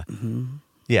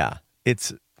yeah,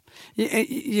 it's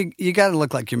you got to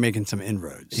look like you're making some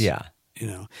inroads. Yeah,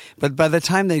 But by the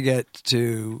time they get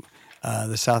to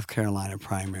the South Carolina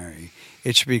primary,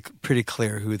 it should be pretty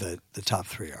clear who the top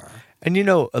 3 are. And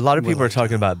a lot of people are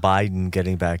talking about Biden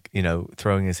getting back,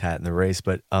 throwing his hat in the race.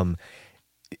 But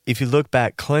if you look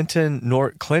back, Clinton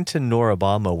nor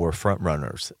Obama were front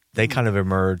runners. They kind of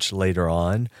emerged later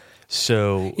on.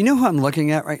 So you know who I'm looking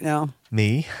at right now?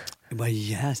 Me? Well,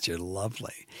 yes, you're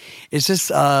lovely. It's just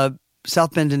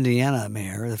South Bend, Indiana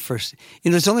mayor. The first,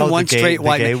 there's only one straight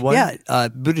white gay one? Yeah,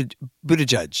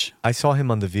 Buttigieg. I saw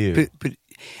him on The View. But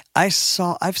I've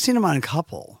seen him on a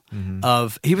couple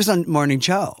of. He was on Morning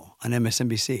Joe on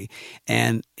MSNBC,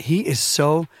 and he is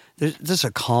there's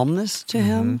a calmness to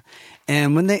him.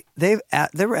 And when they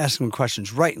were asking him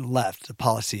questions right and left, the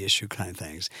policy issue kind of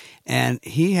things, and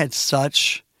he had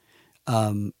such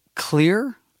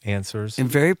clear answers and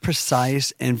very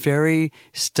precise and very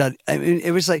I mean, it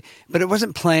was like, but it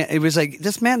wasn't planned. It was like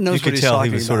this man knows what he's talking about.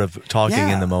 You could tell he was sort of talking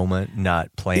in the moment,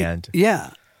 not planned.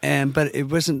 But it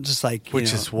wasn't just like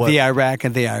is what the Iraq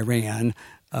and the Iran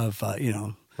of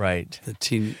right. The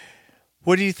team.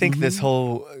 What do you think this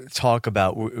whole talk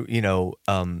about the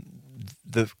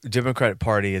Democratic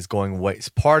Party is going way?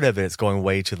 Part of it's going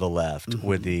way to the left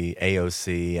with the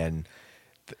AOC, and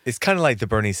it's kind of like the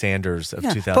Bernie Sanders of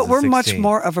 2016. But we're much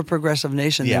more of a progressive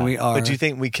nation than we are. But do you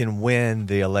think we can win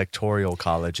the electoral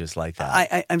colleges like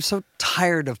that? I'm so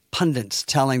tired of pundits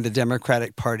telling the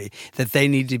Democratic Party that they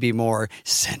need to be more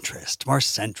centrist.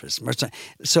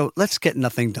 So let's get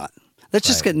nothing done. Let's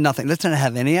just get nothing. Let's not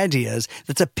have any ideas.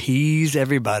 Let's appease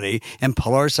everybody and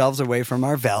pull ourselves away from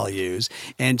our values.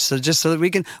 And so just so that we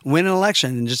can win an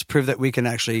election and just prove that we can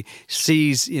actually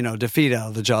seize, defeat out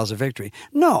of the jaws of victory.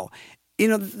 No.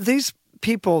 These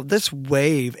people, this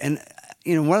wave, and,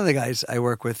 one of the guys I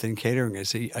work with in catering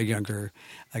is a younger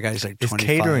guy. He's like 25. Is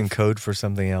catering code for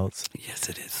something else? Yes,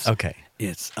 it is. Okay.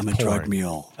 I'm a drug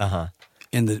mule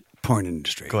in the porn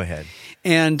industry. Go ahead.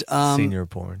 And senior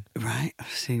porn. Right.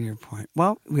 Senior porn.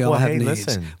 Well, we all have needs.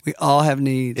 Listen, we all have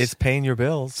needs. It's paying your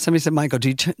bills. Somebody said, Michael,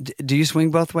 do you swing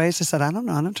both ways? I said, I don't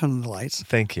know. I don't turn on the lights.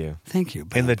 Thank you.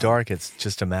 But in the dark, it's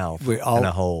just a mouth and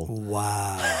a hole.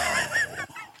 Wow.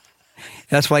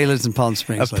 That's why he lives in Palm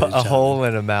Springs. A hole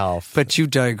and a mouth. But you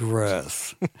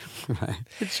digress. Right.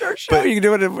 It's your show. You can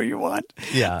do whatever you want.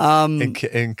 Yeah.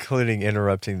 Including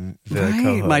interrupting the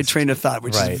co-host. My train of thought,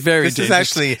 which is very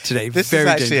dangerous today. This is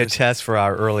actually a test for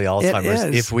our early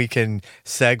Alzheimer's. If we can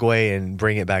segue and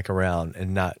bring it back around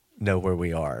and not know where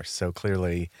we are. So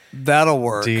clearly. That'll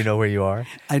work. Do you know where you are?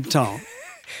 I don't.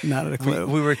 Not a clue.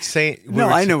 We were saying.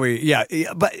 I know where you are.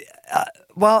 But,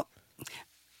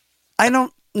 I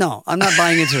don't. No, I'm not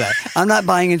buying into that. I'm not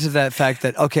buying into that fact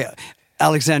that, okay,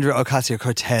 Alexandria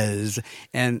Ocasio-Cortez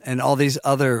and all these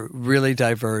other really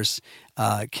diverse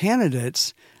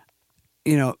candidates,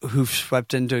 who've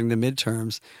swept in during the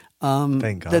midterms,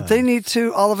 Thank God. that they need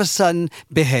to all of a sudden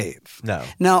behave. No.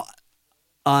 Now,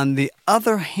 on the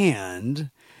other hand,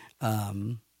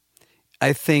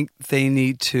 I think they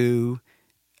need to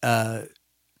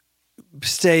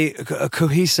stay a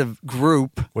cohesive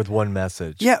group with one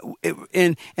message. Yeah,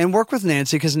 and work with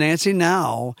Nancy, because Nancy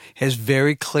now has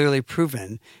very clearly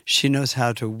proven she knows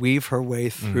how to weave her way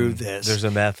through this. There's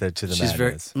a method to the She's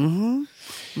madness. very.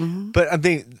 But I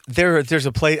mean, there's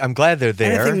a place. I'm glad they're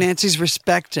there. And I think Nancy's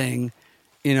respecting.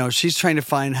 She's trying to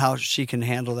find how she can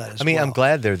handle that. As well. I'm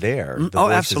glad they're there. The Oh,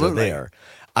 voices absolutely. are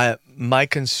there. My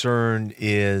concern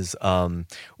is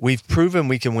we've proven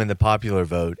we can win the popular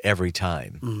vote every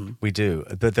time. We do,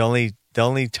 but the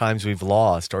only times we've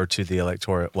lost are to the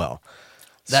electoral. Well,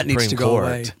 that Supreme needs to go Court.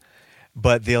 away.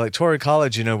 But the Electoral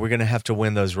College, we're going to have to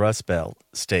win those Rust Belt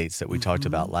states that we talked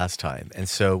about last time. And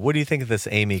so, what do you think of this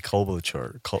Amy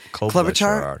Klobuchar?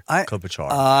 Klobuchar? Klobuchar.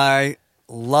 I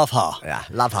love her. Yeah,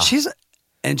 love her. She's a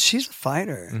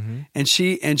fighter, and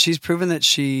she's proven that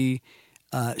she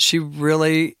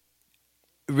really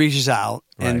reaches out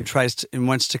and Right. tries to and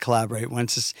wants to collaborate.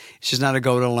 She's not a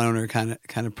go it aloner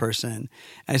kind of person.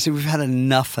 And I say we've had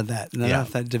enough of that, enough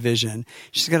of that division.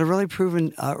 She's got a real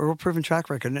proven track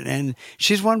record, and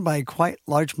she's won by quite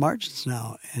large margins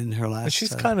now in her last. But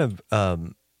she's kind of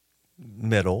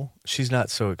middle. She's not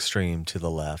so extreme to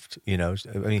the left, I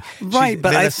mean, Right, she's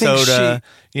but I think Minnesota,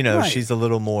 right. she's a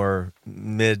little more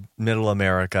middle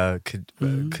America. Could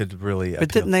really. But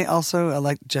didn't they also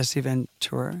elect Jesse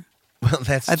Ventura? Well,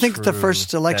 that's. I think the true.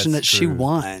 first election That's that she true.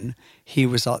 won,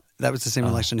 that was the same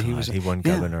election he was. He won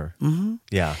Yeah. governor.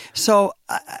 Yeah. So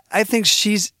I think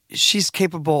she's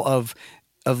capable of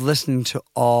listening to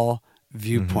all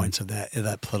viewpoints of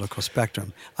that political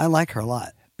spectrum. I like her a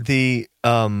lot. The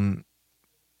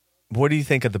what do you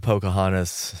think of the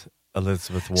Pocahontas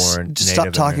Elizabeth Warren? Stop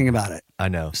Native talking American? about it. I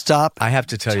know. Stop. I have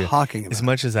to tell you, talking about as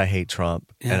much as I hate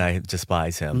Trump Yeah. and I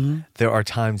despise him, there are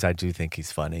times I do think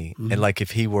he's funny. And like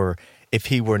if he were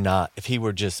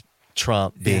just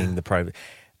Trump being the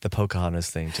Pocahontas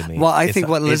thing to me. Well, I think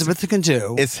what Elizabeth can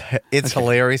do. It's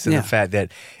hilarious in Yeah. the fact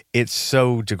that it's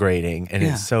so degrading and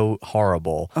Yeah. it's so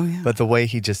horrible. Oh, yeah. But the way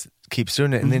he just keeps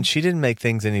doing it, and then she didn't make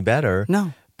things any better.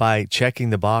 No. By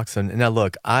checking the box. And now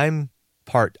look, I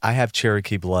have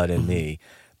Cherokee blood in me,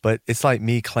 but it's like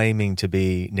me claiming to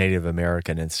be Native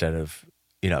American instead of,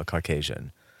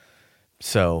 Caucasian.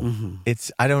 So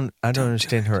I don't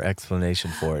understand her explanation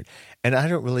for it. And I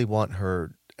don't really want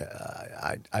her,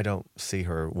 I don't see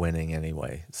her winning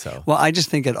anyway. So, Well, I just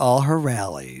think at all her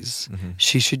rallies,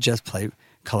 she should just play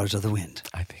Colors of the Wind.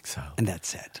 I think so. And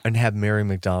that's it. And have Mary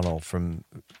McDonald from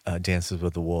Dances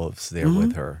with the Wolves there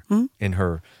with her in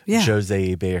her Yeah.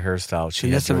 Jose Ibe hairstyle. She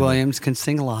had Vanessa during the- Williams can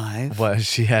sing live. Well,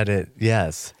 she had it,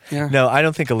 yes. Yeah. No, I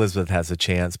don't think Elizabeth has a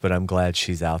chance, but I'm glad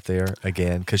she's out there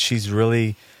again because she's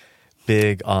really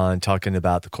big on talking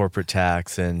about the corporate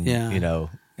tax and,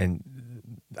 and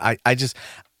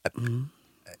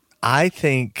I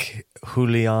think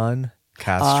Julian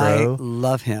Castro I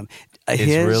love him.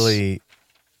 is really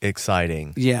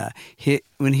exciting. Yeah.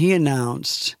 When he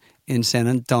announced in San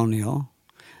Antonio,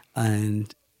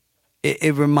 and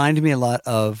it reminded me a lot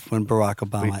of when Barack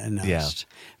Obama announced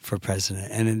for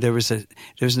president. And there was an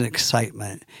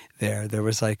excitement there. There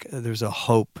was a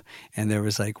hope, and there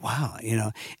was like, wow,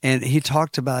 And he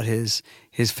talked about his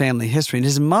family history. And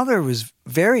his mother was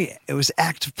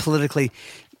active politically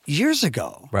years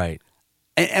ago. Right.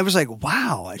 And I was like,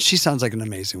 wow, she sounds like an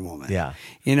amazing woman. Yeah.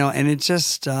 And it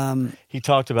just... he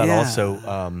talked about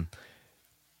also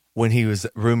when he was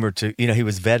rumored to, he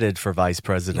was vetted for vice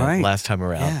president last time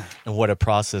around and what a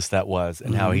process that was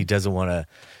and how he doesn't want to,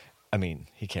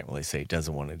 he can't really say he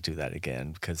doesn't want to do that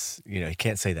again because, he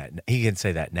can't say that. He can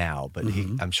say that now, but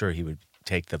I'm sure he would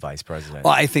take the vice president.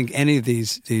 Well, I think any of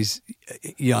these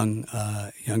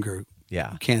younger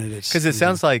candidates. Because it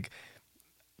sounds like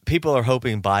people are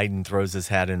hoping Biden throws his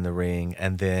hat in the ring,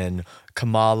 and then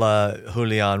Kamala,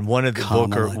 Julian, one of the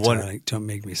darling, don't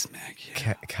make me smack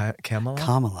you.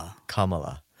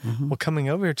 Kamala. Well, coming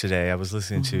over here today, I was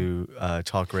listening to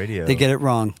talk radio. They get it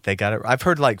wrong. They got it. I've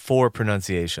heard like 4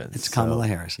 pronunciations. It's Kamala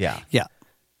Harris. Yeah.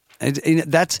 And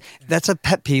that's a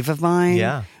pet peeve of mine.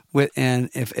 Yeah. And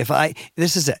if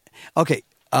this is it. Okay.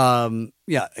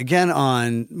 Again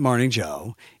on Morning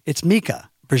Joe, it's Mika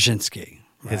Brzezinski.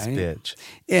 Right? His bitch.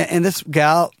 Yeah, and this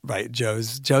gal, right,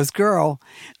 Joe's girl,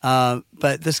 but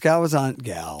this gal was on,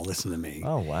 listen to me.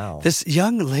 Oh, wow. This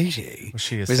young lady Was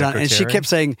she a on, and she secretary? kept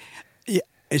saying,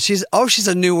 And she's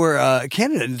a newer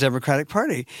candidate in the Democratic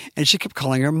Party, and she kept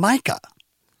calling her Micah.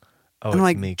 Oh, I'm it's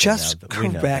like, Mika just now, we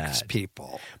know correct that.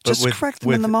 people. But Just correct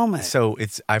them in the moment. So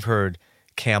I've heard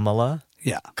Kamala,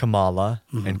 Yeah. Kamala,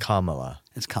 and Kamala.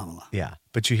 It's Kamala. Yeah,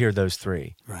 but you hear those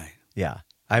three. Right. Yeah,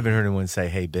 I haven't heard anyone say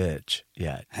 "Hey, bitch"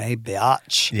 yet. Hey,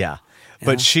 biatch. Yeah,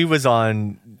 but she was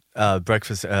on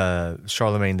Breakfast,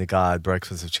 Charlemagne the God,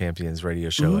 Breakfast of Champions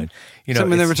radio show, and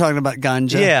Something they were talking about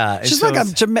ganja. Yeah, and She's so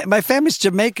like, my family's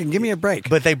Jamaican. Give me a break.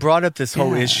 But they brought up this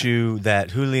whole Yeah. issue that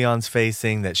Julian's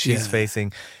facing, that she's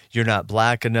facing. You're not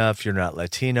black enough. You're not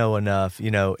Latino enough.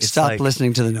 It's Stop like,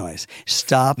 listening to the noise.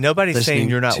 Stop. Nobody's saying listening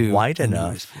you're not to white the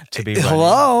enough noise. to be running.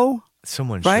 Hello?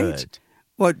 Someone Right? should.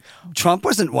 What? Trump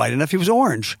wasn't white enough. He was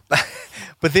orange.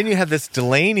 But then you have this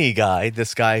Delaney guy,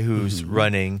 this guy who's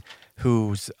running,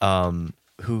 who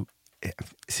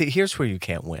see, here's where you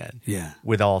can't win. Yeah.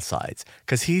 With all sides.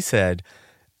 Because he said,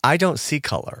 I don't see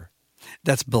color.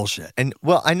 That's bullshit. And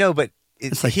well, I know, but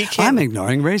It's like, he can't. I'm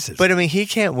ignoring racism. But I mean, he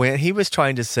can't win. He was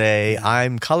trying to say,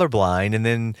 I'm colorblind. And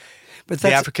then But the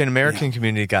that's- African American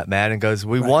community got mad and goes,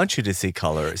 we want you to see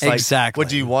color. It's like, Exactly. well,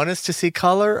 do you want us to see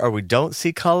color, or we don't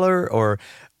see color? Or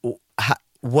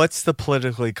what's the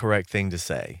politically correct thing to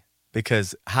say?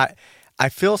 Because I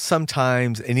feel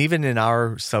sometimes, and even in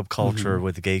our subculture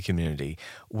with the gay community,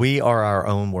 we are our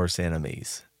own worst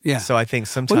enemies. Yeah. So I think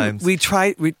sometimes we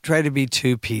try to be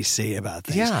too PC about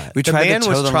things. Yeah. We The try man to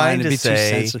toe was the trying line to be too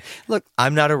say, sensitive. Look,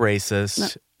 I'm not a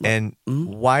racist, and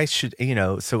why should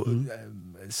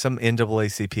some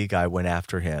NAACP guy went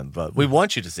after him, but we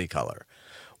want you to see color.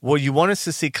 Well, you want us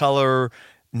to see color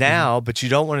now, but you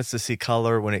don't want us to see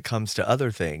color when it comes to other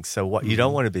things. So what you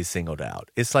don't want to be singled out.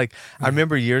 It's like I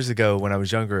remember years ago when I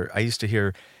was younger, I used to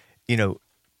hear,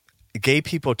 gay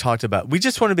people talked about, we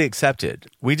just want to be accepted.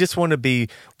 We just want to be,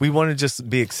 just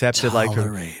be accepted.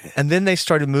 Tolerated. And then they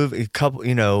started moving,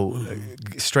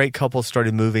 straight couples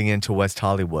started moving into West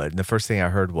Hollywood. And the first thing I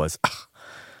heard was,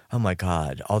 oh my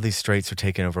God, all these straights are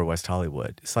taking over West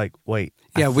Hollywood. It's like, wait.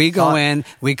 yeah, we go in,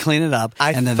 we clean it up,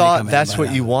 I and then thought they come that's in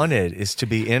what you wanted, is to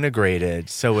be integrated.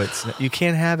 So you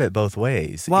can't have it both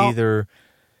ways. Well, Either.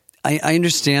 I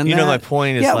understand You that. know, my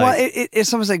point is yeah, like- well,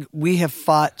 it's almost like we have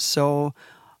fought so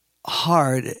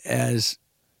hard as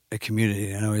a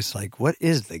community. And I was like, what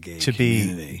is the gay To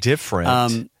community? be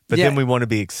different, but then we want to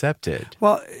be accepted.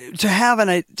 Well, to have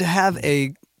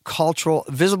a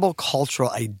visible cultural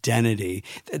identity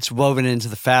that's woven into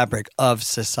the fabric of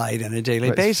society on a daily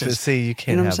But basis. see, you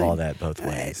can't know what have I'm all saying? that both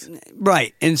ways.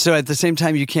 Right. And so at the same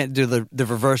time, you can't do the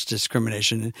reverse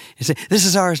discrimination and say, this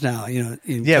is ours now. You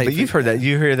Yeah, but you've heard that.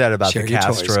 You hear that about Share the your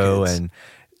toys, Castro kids.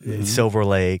 and Silver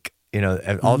Lake.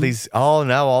 And all these.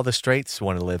 Now all the straights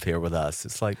want to live here with us.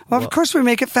 It's like, Well, of course, we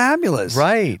make it fabulous.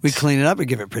 Right. We clean it up. We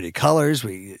give it pretty colors.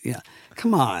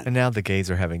 Come on. And now the gays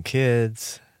are having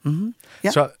kids.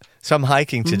 Yeah. So I'm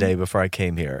hiking today before I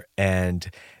came here, and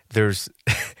there's.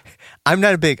 I'm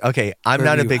not a big Where not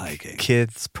are a you big hiking?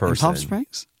 kids In person. Palm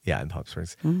Springs? Yeah, in Palm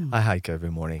Springs. I hike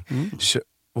every morning.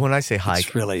 When I say It's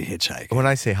hike, really hitchhiking when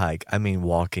I say hike, I mean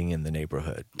walking in the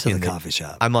neighborhood to in the coffee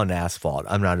shop. I'm on asphalt.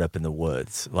 I'm not up in the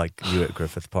woods like you at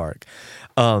Griffith Park.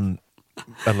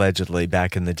 Allegedly,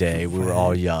 back in the day, we were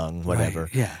all young, whatever.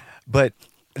 Right, yeah. But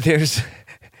there's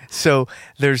the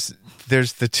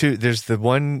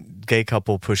one gay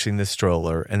couple pushing the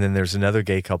stroller, and then there's another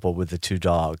gay couple with the two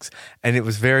dogs. And it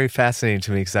was very fascinating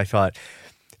to me because I thought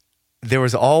there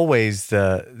was always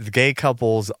the gay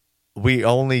couples. We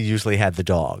only usually had the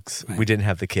dogs. Right. We didn't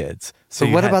have the kids. So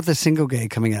you what had- about the single gay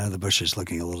coming out of the bushes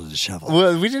looking a little disheveled?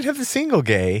 Well, we didn't have the single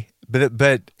gay,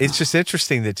 but it's just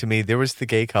interesting that to me there was the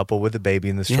gay couple with the baby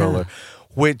in the stroller,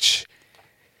 which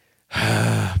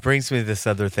brings me to this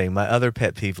other thing. My other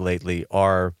pet peeve lately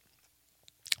are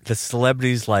the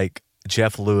celebrities like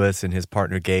Jeff Lewis and his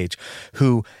partner Gage,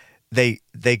 who they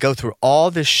go through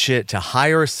all this shit to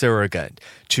hire a surrogate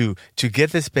to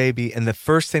get this baby, and the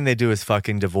first thing they do is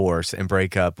fucking divorce and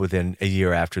break up within a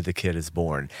year after the kid is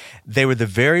born. They were the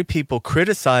very people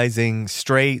criticizing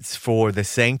straights for the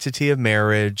sanctity of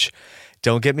marriage.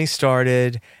 Don't get me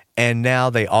started. And now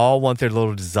they all want their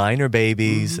little designer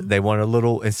babies. They want a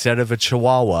little, instead of a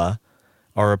chihuahua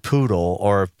or a poodle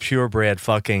or a purebred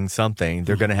fucking something,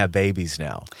 they're going to have babies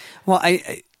now. Well,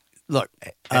 I look,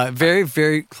 very,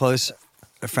 very close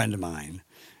a friend of mine.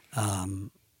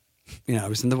 I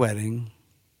was in the wedding.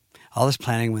 All this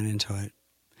planning went into it.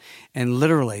 And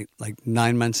literally, like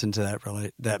 9 months into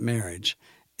that marriage,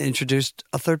 introduced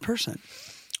a third person.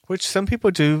 Which some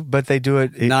people do, but they do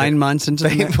it 9 months into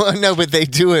the marriage. Well, no, but they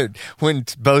do it when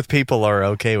both people are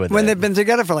okay with When it. they've been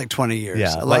together for like 20 years.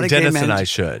 Yeah, A lot like of gay Dennis men, and I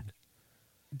should.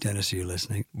 Dennis, are you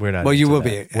listening? We're not. Well, you into will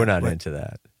that. be. We're not into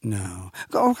that. No.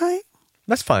 Okay.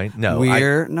 That's fine. No,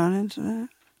 we're not into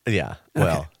that. Yeah.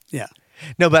 Well. Okay. Yeah.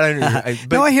 No, but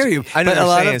no, I hear you. I but a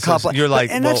lot of couples. couples, You're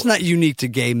like, and that's not unique to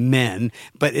gay men,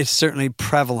 but it's certainly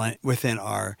prevalent within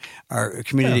our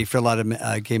community for a lot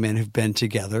of gay men who've been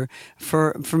together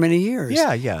for many years.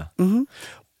 Yeah, yeah. Mm-hmm.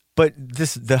 But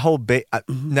the whole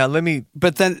now let me.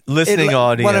 But then listening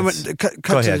audience.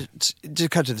 Go ahead. To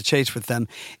cut to the chase with them,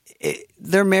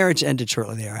 their marriage ended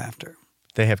shortly thereafter.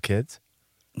 They have kids.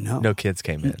 No kids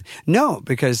came in. No,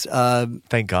 because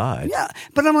thank God. Yeah,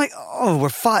 but I'm like, we're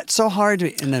fought so hard,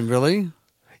 and then really.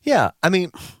 Yeah, I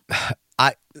mean,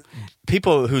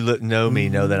 people who know me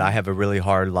know that I have a really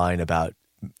hard line about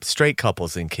straight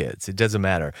couples and kids. It doesn't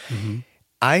matter. Mm-hmm.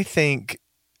 I think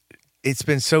it's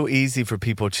been so easy for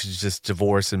people to just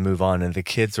divorce and move on, and the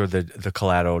kids are the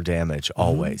collateral damage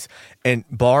always. And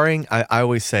barring, I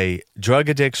always say, drug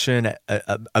addiction,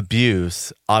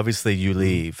 abuse, obviously you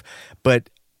leave. But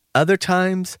other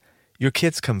times, your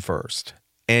kids come first.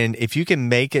 And if you can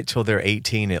make it till they're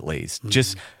 18 at least,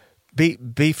 just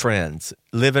be friends,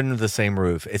 live under the same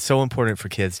roof. It's so important for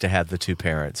kids to have the two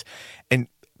parents. And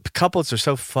couples are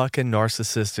so fucking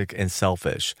narcissistic and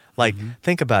selfish. Like,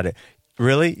 think about it.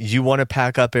 Really? You want to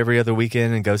pack up every other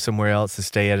weekend and go somewhere else to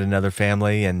stay at another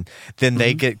family, and then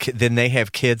they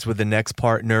have kids with the next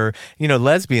partner. You know,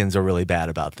 lesbians are really bad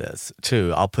about this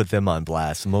too. I'll put them on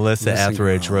blast. Melissa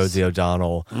Etheridge, Rosie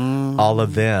O'Donnell, all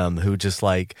of them who just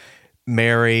like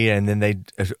marry, and then they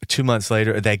 2 months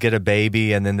later they get a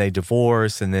baby, and then they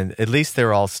divorce, and then at least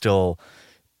they're all still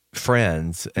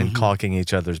friends and caulking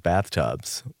each other's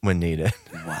bathtubs when needed.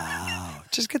 Wow.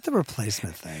 Just get the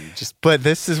replacement thing. But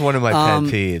this is one of my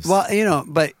pet peeves. Well, you know,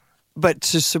 but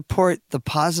to support the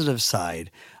positive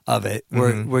side of it,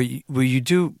 where you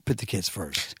do put the kids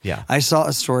first. Yeah, I saw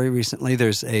a story recently.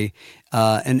 There's an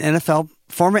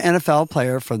former NFL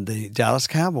player from the Dallas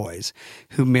Cowboys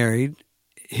who married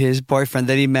his boyfriend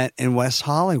that he met in West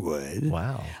Hollywood.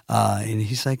 Wow. And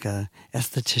he's like a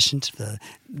esthetician to the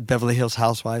Beverly Hills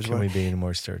Housewives. Can we be any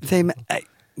more certain?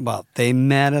 They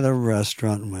met at a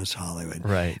restaurant in West Hollywood.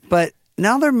 Right. But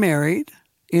now they're married,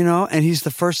 you know, and he's the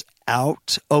first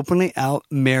openly out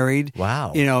married.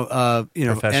 Wow.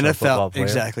 NFL football player.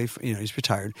 Exactly. You know, he's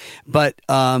retired. But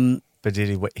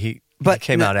did he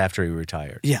came out after he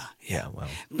retired. Yeah. Well.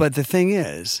 But the thing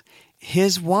is,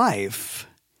 his ex-wife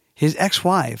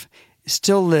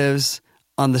still lives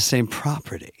on the same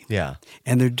property. Yeah.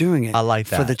 And they're doing it I like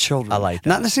that. for the children. I like that.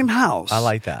 Not in the same house. I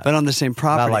like that. But on the same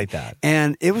property. I like that.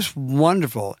 And it was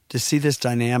wonderful to see this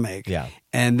dynamic. Yeah.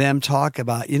 And them talk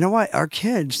about, you know what, our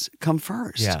kids come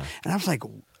first. Yeah. And I was like,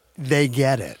 they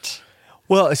get it.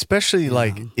 Well, especially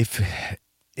like if,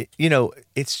 you know,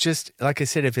 it's just, like I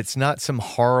said, if it's not some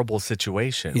horrible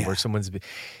situation where someone's,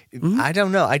 I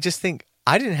don't know. I just think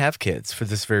I didn't have kids for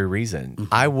this very reason.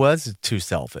 I was too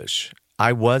selfish.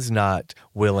 I was not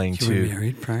willing to. You were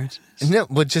married prior to this? No,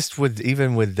 but just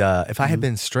if I had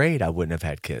been straight, I wouldn't have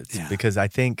had kids because I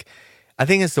think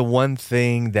it's the one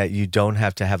thing that you don't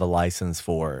have to have a license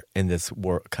for in this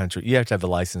country. You have to have a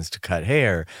license to cut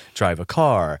hair, drive a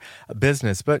car, a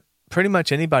business, but pretty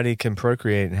much anybody can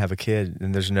procreate and have a kid,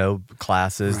 and there's no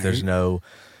classes, there's no,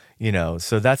 you know.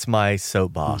 So that's my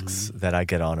soapbox that I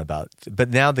get on about.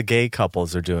 But now the gay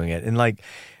couples are doing it, and like.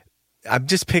 I'm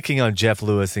just picking on Jeff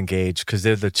Lewis and Gage because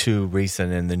they're the two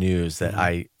recent in the news that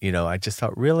I just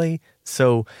thought, really?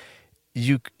 So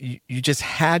you just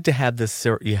had to have this,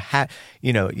 you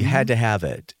had to have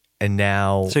it. And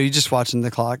now. So you're just watching the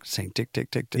clock saying tick,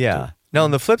 tick, tick, tick. Yeah. Tick. Now, on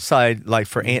the flip side, like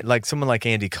like someone like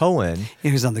Andy Cohen.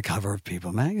 He was on the cover of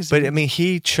People magazine. But I mean,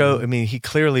 he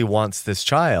clearly wants this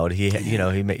child. He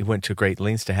went to great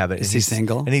lengths to have it. Is he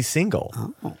single? And he's single.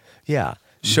 Oh. Yeah.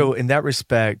 So in that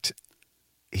respect,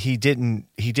 he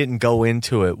didn't go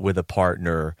into it with a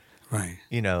partner. Right.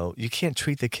 You know, you can't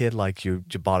treat the kid like you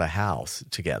bought a house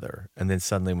together, and then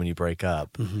suddenly when you break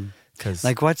up, because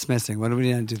like what's missing? What do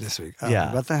we need to do this week? Oh,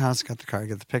 yeah, we got the house, got the car,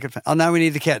 got the picket fence. Oh, now we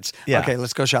need the kids. Yeah. Okay,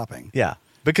 let's go shopping. Yeah,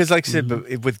 because like I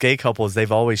said, with gay couples, they've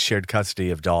always shared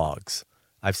custody of dogs.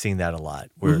 I've seen that a lot,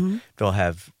 where they'll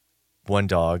have one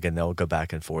dog and they'll go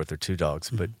back and forth, or two dogs,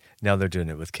 but now they're doing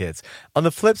it with kids. On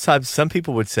the flip side, some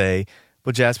people would say,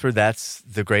 well, Jasper, that's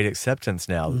the great acceptance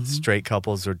now. Straight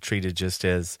couples are treated just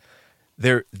as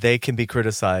they can be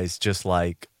criticized just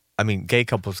like, I mean, gay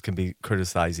couples can be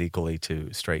criticized equally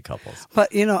to straight couples.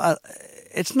 But, you know,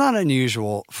 it's not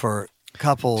unusual for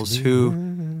couples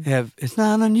who have, it's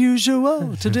not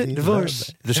unusual to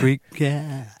divorce this week.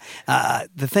 Yeah.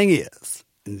 The thing is,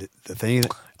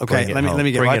 okay, let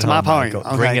me get right to my point.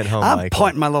 Okay. Bring it home, I'm Michael.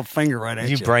 pointing my little finger right at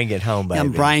you. You bring it home, baby.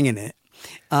 I'm bringing it.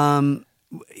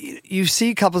 You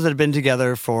see couples that have been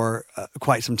together for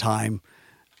quite some time,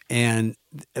 and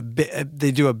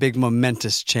they do a big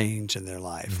momentous change in their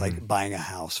life, like buying a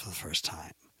house for the first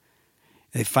time.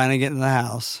 They finally get in the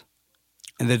house,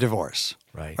 and they divorce,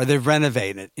 right? Or they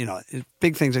renovate it,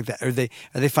 big things like that. Or they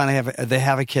finally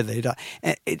have a kid. They don't.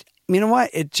 And you know what?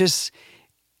 It just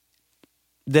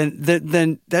then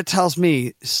that tells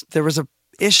me there was a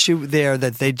issue there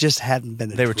that they just hadn't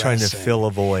been addressing. They were trying to fill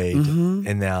a void,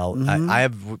 and now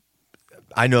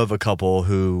I know of a couple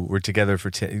who were together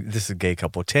for this is a gay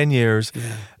couple, 10 years. Yeah.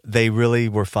 They really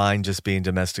were fine just being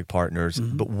domestic partners,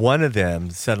 but one of them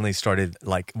suddenly started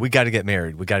like, we got to get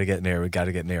married. We got to get married. We got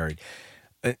to get married.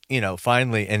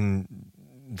 Finally, and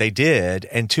they did.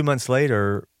 And 2 months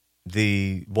later,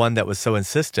 the one that was so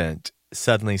insistent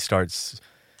suddenly starts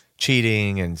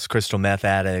cheating and is crystal meth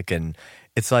addict. And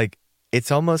it's like,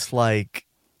 it's almost like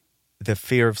the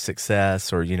fear of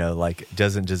success or, like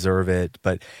doesn't deserve it.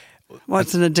 But well,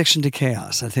 it's an addiction to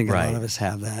chaos. I think a Right. lot of us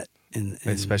have that.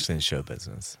 Especially in show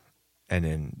business and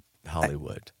in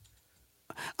Hollywood.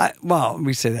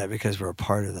 We say that because we're a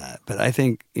part of that. But I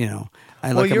think,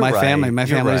 I look at you're my right. family. My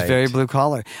You're family is right. very blue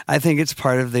collar. I think it's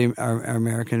part of our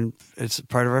American. It's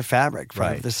part of our fabric, part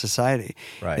Right. of the society.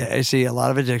 Right. I see a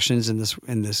lot of addictions in this.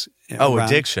 Oh, around-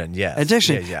 addiction, yes.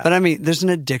 addiction. Yeah. But I mean, there's an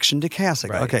addiction to chaos.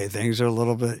 Like, Right. okay, things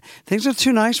are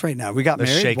too nice right now. We got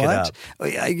Let's married. shake it What? up. Oh,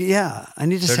 yeah, I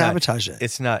need to They're not- sabotage it.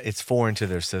 It's foreign to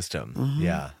their system.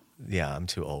 Yeah, I'm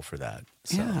too old for that.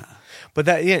 So. Yeah. But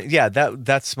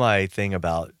that's my thing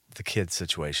about the kids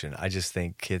situation. I just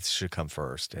think kids should come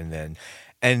first, and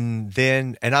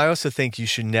I also think you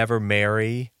should never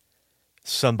marry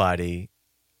somebody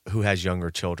who has younger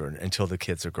children until the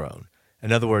kids are grown.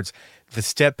 In other words, the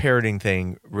step parenting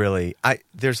thing really,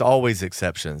 there's always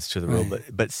exceptions to the rule,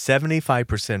 but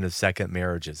 75% of second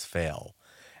marriages fail.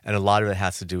 And a lot of it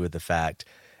has to do with the fact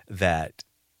that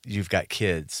you've got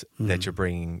kids that you're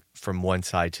bringing from one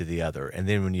side to the other. And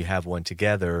then when you have one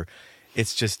together,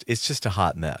 it's just a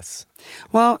hot mess.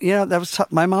 Well, that was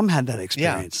tough. My mom had that Yeah,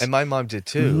 experience. and my mom did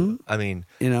too. I mean,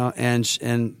 and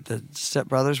the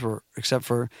stepbrothers were, except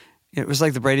for, it was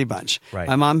like the Brady Bunch. Right.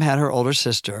 My mom had her older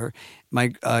sister.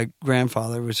 My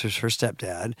grandfather, which was her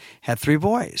stepdad, had 3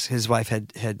 boys. His wife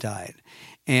had died.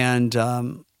 And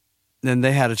then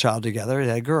they had a child together.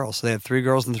 They had girls. So they had 3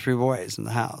 girls and 3 boys in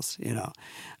the house,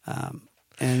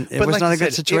 and it was like not I a good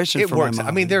said, situation it for works. my mom.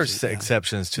 I mean, there's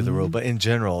exceptions to the rule, but in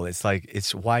general, it's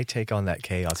why take on that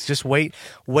chaos? Just wait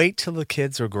till the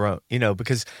kids are grown,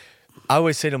 because I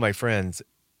always say to my friends,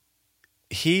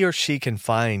 he or she can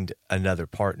find another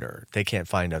partner. They can't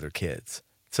find other kids.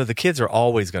 So the kids are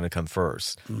always going to come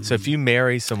first. So if you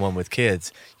marry someone with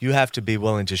kids, you have to be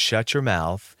willing to shut your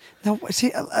mouth. No,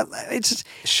 see, it's just,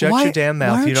 Shut why- your damn why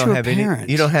mouth. aren't You don't have a parent?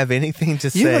 you don't have anything to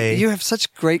say. You have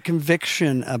such great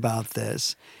conviction about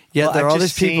this. Yet Well, there are I've all these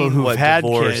just people seen who've what had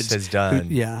divorce kids has done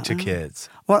to kids.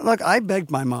 Well, look, I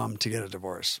begged my mom to get a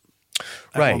divorce.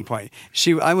 At Right. one point,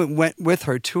 I went with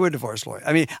her to a divorce lawyer.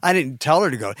 I mean, I didn't tell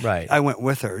her to go. Right. I went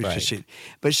with her, Right.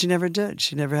 but she never did.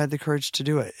 She never had the courage to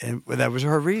do it, and that was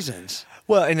her reasons.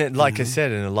 Well, and like I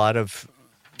said, and a lot of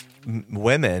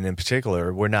women in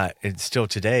particular, we're not, and still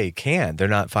today they're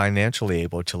not financially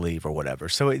able to leave or whatever.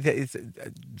 So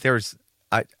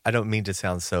I don't mean to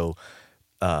sound so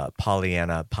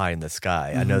Pollyanna pie in the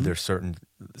sky. I know there's certain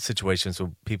situations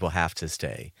where people have to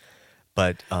stay,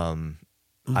 but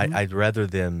I'd rather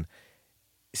them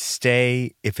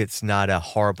stay if it's not a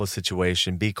horrible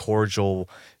situation. Be cordial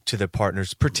to their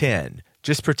partners.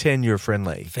 Just pretend you're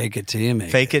friendly. Fake it till you make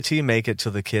it. Fake it till you make it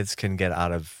till the kids can get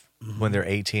out of when they're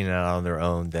 18 and out on their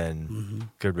own, then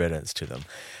good riddance to them.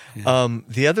 Yeah.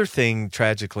 The other thing,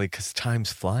 tragically, because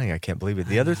time's flying, I can't believe it.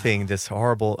 The other thing,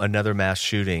 another mass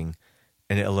shooting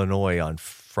in Illinois on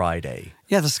Friday.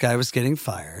 Yeah, this guy was getting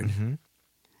fired.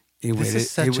 He This is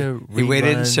such a he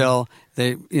waited rerun. until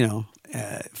they,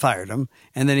 fired him,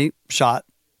 and then he shot.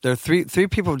 There are three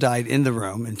people died in the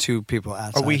room, and 2 people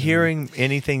outside. Are we the room. hearing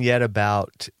anything yet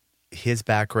about his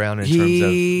background in terms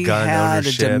He of gun had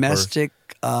ownership? a domestic.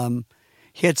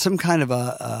 He had some kind of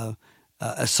a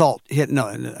assault. He had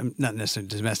not necessarily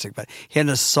domestic, but he had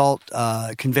an assault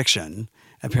conviction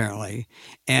apparently,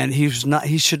 and he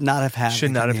should not have had. Should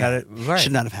not have had it. Right.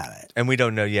 Should not have had it. And we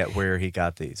don't know yet where he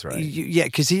got these, right? Yeah,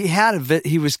 because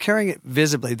he was carrying it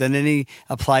visibly. Then he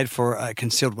applied for a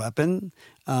concealed weapon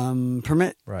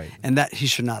permit, Right. And that he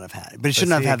should not have had it. But he should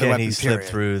not have had the weapon. He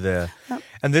slipped period. through the,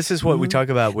 and this is what we talk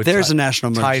about with There's a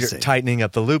national emergency. tightening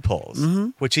up the loopholes,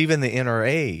 which even the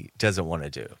NRA doesn't want to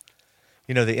do.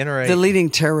 The NRA, the leading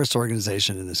terrorist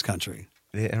organization in this country.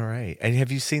 The NRA. And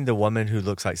have you seen the woman who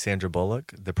looks like Sandra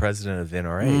Bullock, the president of the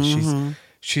NRA?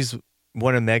 She's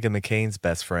one of Meghan McCain's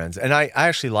best friends. And I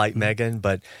actually like Meghan,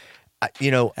 but,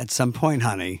 At some point,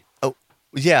 honey. Oh,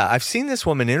 yeah, I've seen this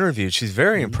woman interviewed. She's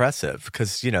very impressive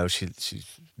because,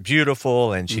 she's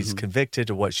beautiful and she's convicted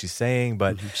of what she's saying,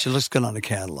 but she looks good on a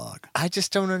catalog. I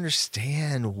just don't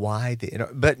understand why the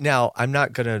NRA. But now I'm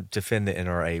not going to defend the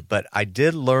NRA, but I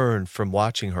did learn from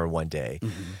watching her one day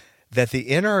that the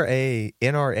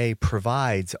NRA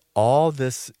provides all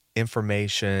this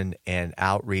information and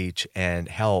outreach and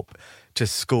help to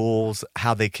schools,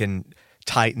 how they can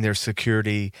tighten their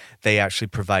security. They actually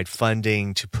provide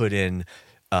funding to put in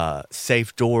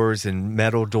safe doors and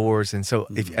metal doors. And so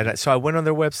so I went on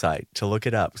their website to look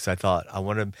it up because I thought I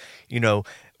want to,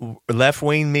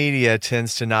 left-wing media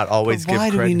tends to not always give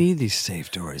credit. Why do we need these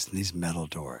safe doors and these metal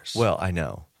doors? Well, I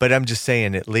know. But I'm just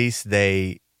saying at least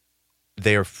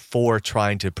they're for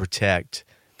trying to protect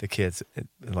the kids.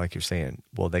 Like you're saying,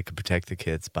 well, they could protect the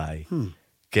kids by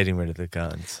getting rid of the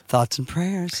guns. Thoughts and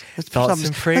prayers.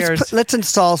 Prayers. Let's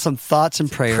install some thoughts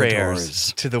and prayers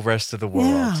doors to the rest of the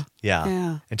world.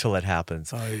 Yeah. Until it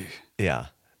happens. Oy. Yeah.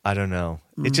 I don't know.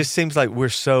 It just seems like we're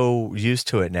so used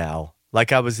to it now.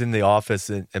 Like I was in the office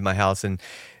in my house and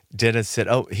Dennis said,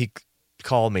 he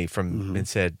called me and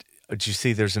said, did you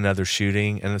see there's another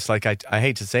shooting? And it's like, I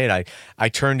hate to say it. I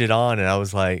turned it on and I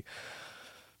was like,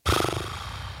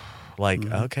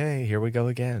 okay, here we go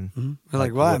again. We're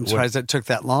like, wow, I'm surprised it took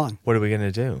that long. What are we going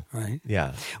to do? Right.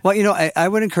 Yeah. Well, I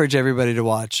would encourage everybody to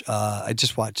watch. I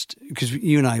just watched, because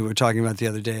you and I were talking about the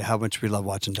other day how much we love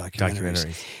watching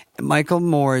documentaries. Michael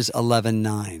Moore's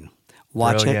 11/9.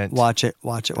 Watch it.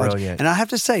 Brilliant. And I have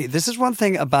to say, this is one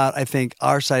thing about, I think,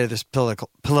 our side of this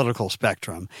political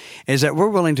spectrum, is that we're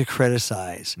willing to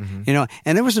criticize. And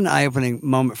it was an eye-opening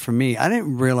moment for me. I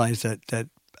didn't realize that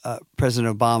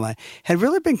President Obama had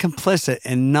really been complicit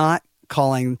in not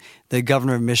calling the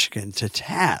governor of Michigan to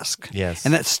task. Yes.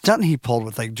 And that stunt he pulled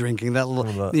with drinking that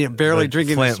little, barely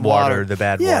drinking Flint this water. The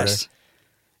bad water.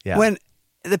 Yeah. When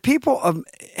the people of,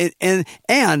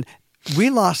 and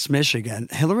we lost Michigan.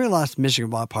 Hillary lost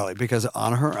Michigan, well, partly because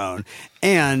on her own,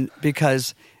 and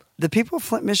because the people of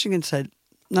Flint, Michigan said,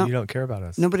 no. You don't care about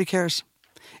us. Nobody cares.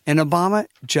 And Obama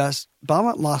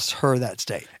lost her that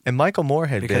state. And Michael Moore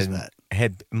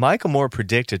Michael Moore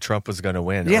predicted Trump was going to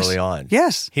win early on.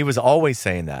 Yes. He was always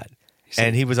saying that.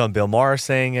 And he was on Bill Maher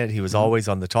saying it. He was always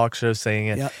on the talk show saying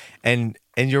it. Yep. And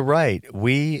you're right.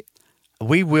 We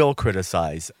will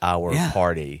criticize our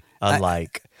party,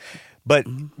 but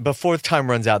before time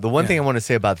runs out, the one thing I want to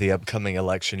say about the upcoming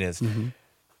election is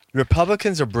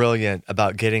Republicans are brilliant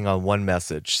about getting on one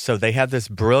message. So they have this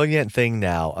brilliant thing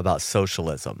now about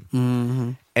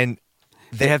socialism. And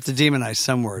they have to demonize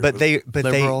some word. But they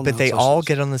all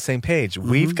get on the same page.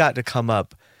 We've got to come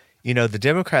up, the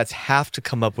Democrats have to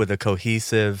come up with a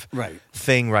cohesive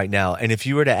thing right now. And if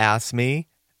you were to ask me,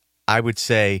 I would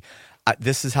say,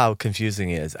 this is how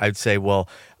confusing it is. I'd say, well,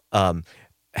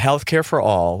 health care for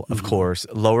all, of course,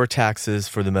 lower taxes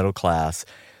for the middle class.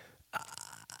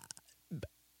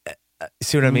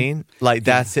 See what I mean? Like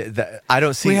that's it. I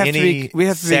don't see any we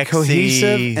have to be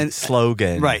cohesive and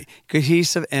slogan. Right.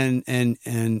 Cohesive and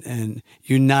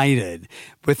united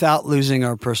without losing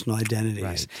our personal identities.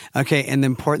 Right. Okay. And the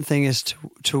important thing is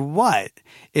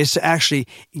to actually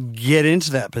get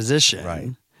into that position. Right.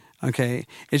 Okay.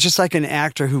 It's just like an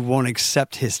actor who won't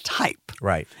accept his type.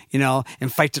 Right. And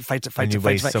fights it. And you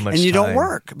waste so much and you time. don't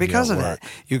work because of that.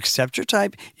 You accept your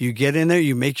type, you get in there,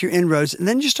 you make your inroads, and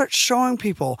then you start showing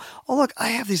people, oh, look, I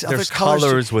have these There's other colors.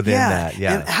 There's colors within that.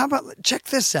 Yeah. And how about, check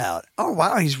this out. Oh,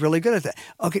 wow, he's really good at that.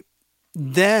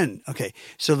 Okay.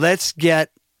 So let's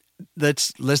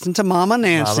listen to Mama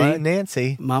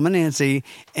Nancy. Mama Nancy.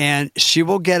 And she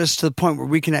will get us to the point where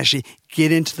we can actually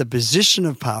get into the position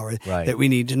of power that we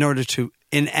need in order to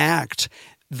enact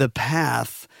the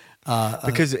path.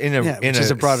 Because in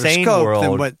a broader sane scope world,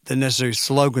 than what the necessary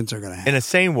slogans are going to have. In a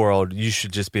sane world, you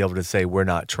should just be able to say, we're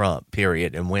not Trump,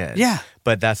 period, and win. Yeah.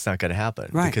 But that's not going to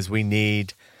happen. Right. Because we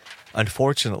need,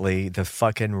 unfortunately, the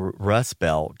fucking Rust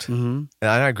Belt. And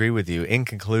I agree with you. In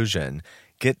conclusion,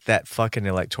 get that fucking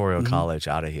electoral college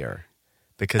out of here.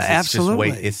 Because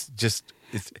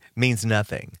it means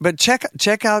nothing. But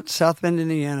check out South Bend,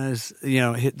 Indiana's,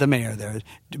 the mayor there,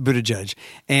 Buttigieg,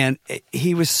 and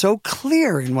he was so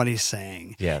clear in what he's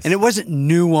saying. Yes. And it wasn't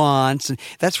nuanced. And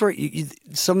that's where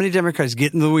so many Democrats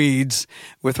get in the weeds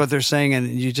with what they're saying, and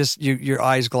your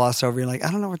eyes gloss over. You're like, I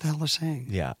don't know what the hell they're saying.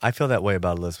 Yeah, I feel that way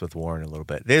about Elizabeth Warren a little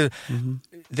bit. There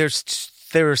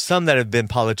are some that have been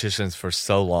politicians for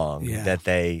so long that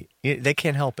they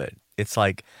can't help it. It's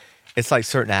like, It's like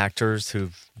certain actors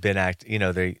who've been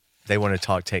they want to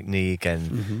talk technique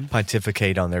and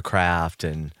pontificate on their craft,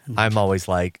 and I'm always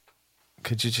like,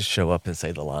 could you just show up and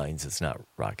say the lines? It's not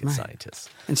rocket scientists.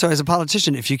 And so as a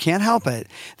politician, if you can't help it,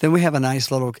 then we have a nice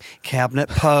little cabinet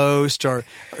post or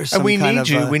some and we kind need of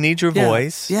you. We need your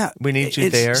voice. Yeah. We need you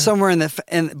It's there. somewhere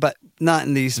in but not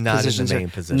in these Not positions. in the main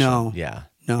position. No. Yeah.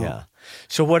 No. Yeah.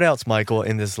 So what else, Michael,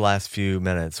 in this last few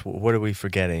minutes? What are we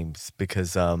forgetting?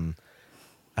 Because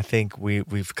I think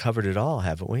we've covered it all,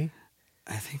 haven't we?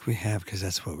 I think we have, because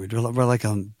that's what we do. We're like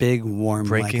a big warm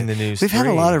Breaking blanket. the news. We've had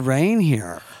a lot of rain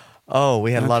here. Oh,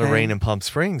 we had a lot of Okay. rain in Palm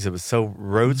Springs. It was so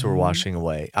roads were washing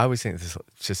away. I always think this is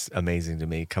just amazing to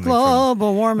me coming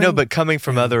Global warming. No, but coming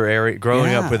from other areas,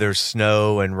 growing up Yeah. where there's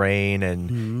snow and rain, and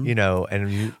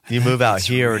and you move out It's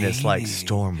here and it's like raining.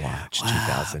 Storm Watch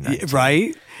 2019. Yeah,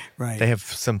 right. They have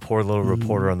some poor little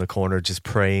reporter on the corner just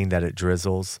praying that it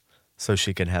drizzles so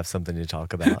she can have something to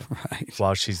talk about Right.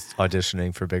 while she's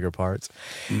auditioning for bigger parts.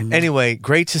 Anyway,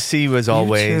 great to see you as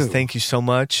always. too. Thank you so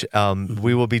much.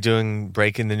 We will be doing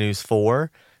Breaking the News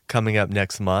 4 coming up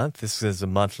next month. This is a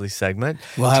monthly segment.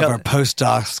 We'll have our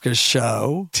post-Oscar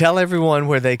show. Tell everyone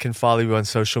where they can follow you on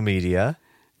social media.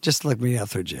 Just look me up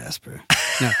for Jasper.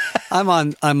 No, I'm on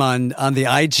the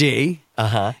IG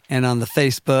and on the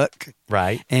Facebook.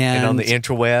 Right. And on the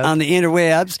interweb. On the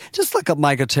interwebs, just look up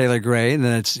Michael Taylor Gray, and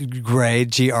then it's Gray,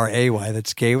 Gray.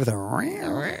 That's gay with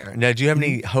a. Now, do you have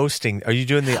any hosting? Are you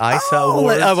doing the ISA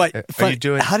Awards? Are you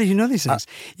doing? How do you know these things?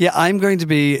 Yeah, I'm going to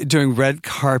be doing red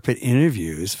carpet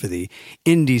interviews for the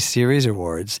Indie Series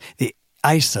Awards, the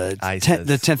ISA,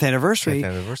 the 10th anniversary, 10th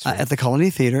anniversary. At the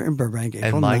Colony Theater in Burbank,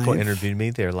 April And Michael 9th. interviewed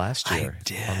me there last year I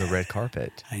did. on the red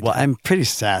carpet. Well, I'm pretty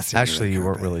sassy. on the Actually, red you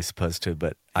weren't carpet. really supposed to,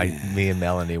 but me and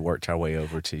Melanie worked our way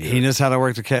over to you. He knows how to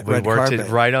work the we red worked carpet. it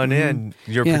right on in.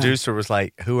 Your Yeah. producer was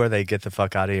like, "Who are they? Get the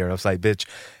fuck out of here!" And I was like, "Bitch,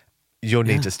 you'll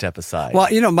need to step aside." Well,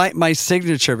 my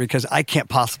signature, because I can't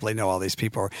possibly know all these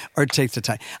people or take the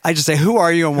time. I just say, "Who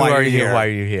are you and Who why are you you? here?" Why are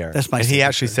you here? That's my And he signature.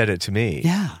 actually said it to me.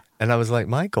 Yeah. And I was like,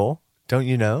 "Michael, don't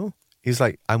you know?" He's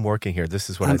like, "I'm working here. This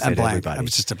is what I say I'm to blank. everybody." I'm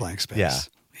just a blank space. Yeah.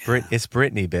 It's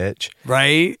Brittany, bitch.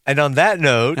 Right? And on that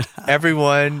note,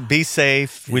 everyone, be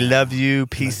safe. We love you.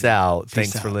 Peace out.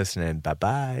 Thanks for out. listening.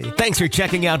 Bye-bye. Thanks for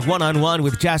checking out One-on-One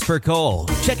with Jasper Cole.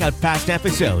 Check out past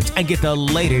episodes and get the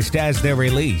latest as they're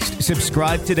released.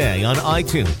 Subscribe today on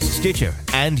iTunes, Stitcher,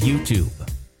 and YouTube.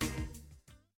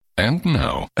 And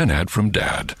now, an ad from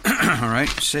Dad. All right,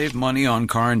 save money on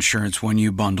car insurance when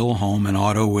you bundle home and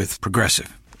auto with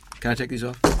Progressive. Can I take these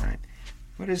off? All right.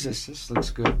 What is this? This looks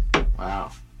good.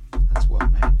 Wow. That's well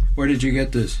made. Where did you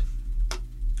get this?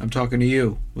 I'm talking to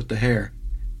you with the hair.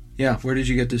 Yeah, where did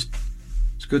you get this?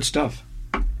 It's good stuff.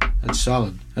 That's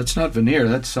solid. That's not veneer.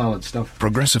 That's solid stuff.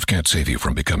 Progressive can't save you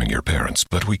from becoming your parents,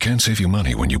 but we can save you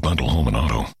money when you bundle home and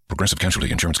auto. Progressive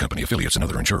Casualty Insurance Company, affiliates, and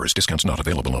other insurers. Discounts not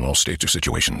available in all states or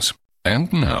situations.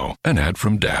 And now, an ad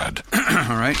from Dad.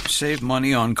 All right, save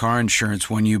money on car insurance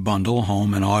when you bundle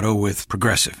home and auto with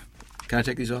Progressive. Can I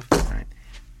take these off? All right.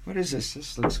 What is this?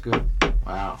 This looks good.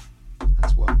 Wow.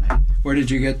 That's well made. Where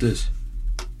did you get this?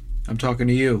 I'm talking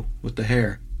to you with the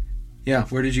hair. Yeah,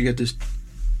 where did you get this?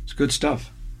 It's good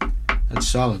stuff. That's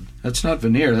solid. That's not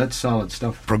veneer. That's solid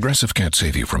stuff. Progressive can't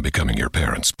save you from becoming your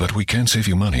parents, but we can save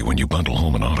you money when you bundle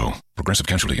home and auto. Progressive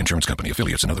Casualty Insurance Company,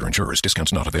 affiliates, and other insurers.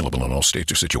 Discounts not available in all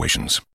states or situations.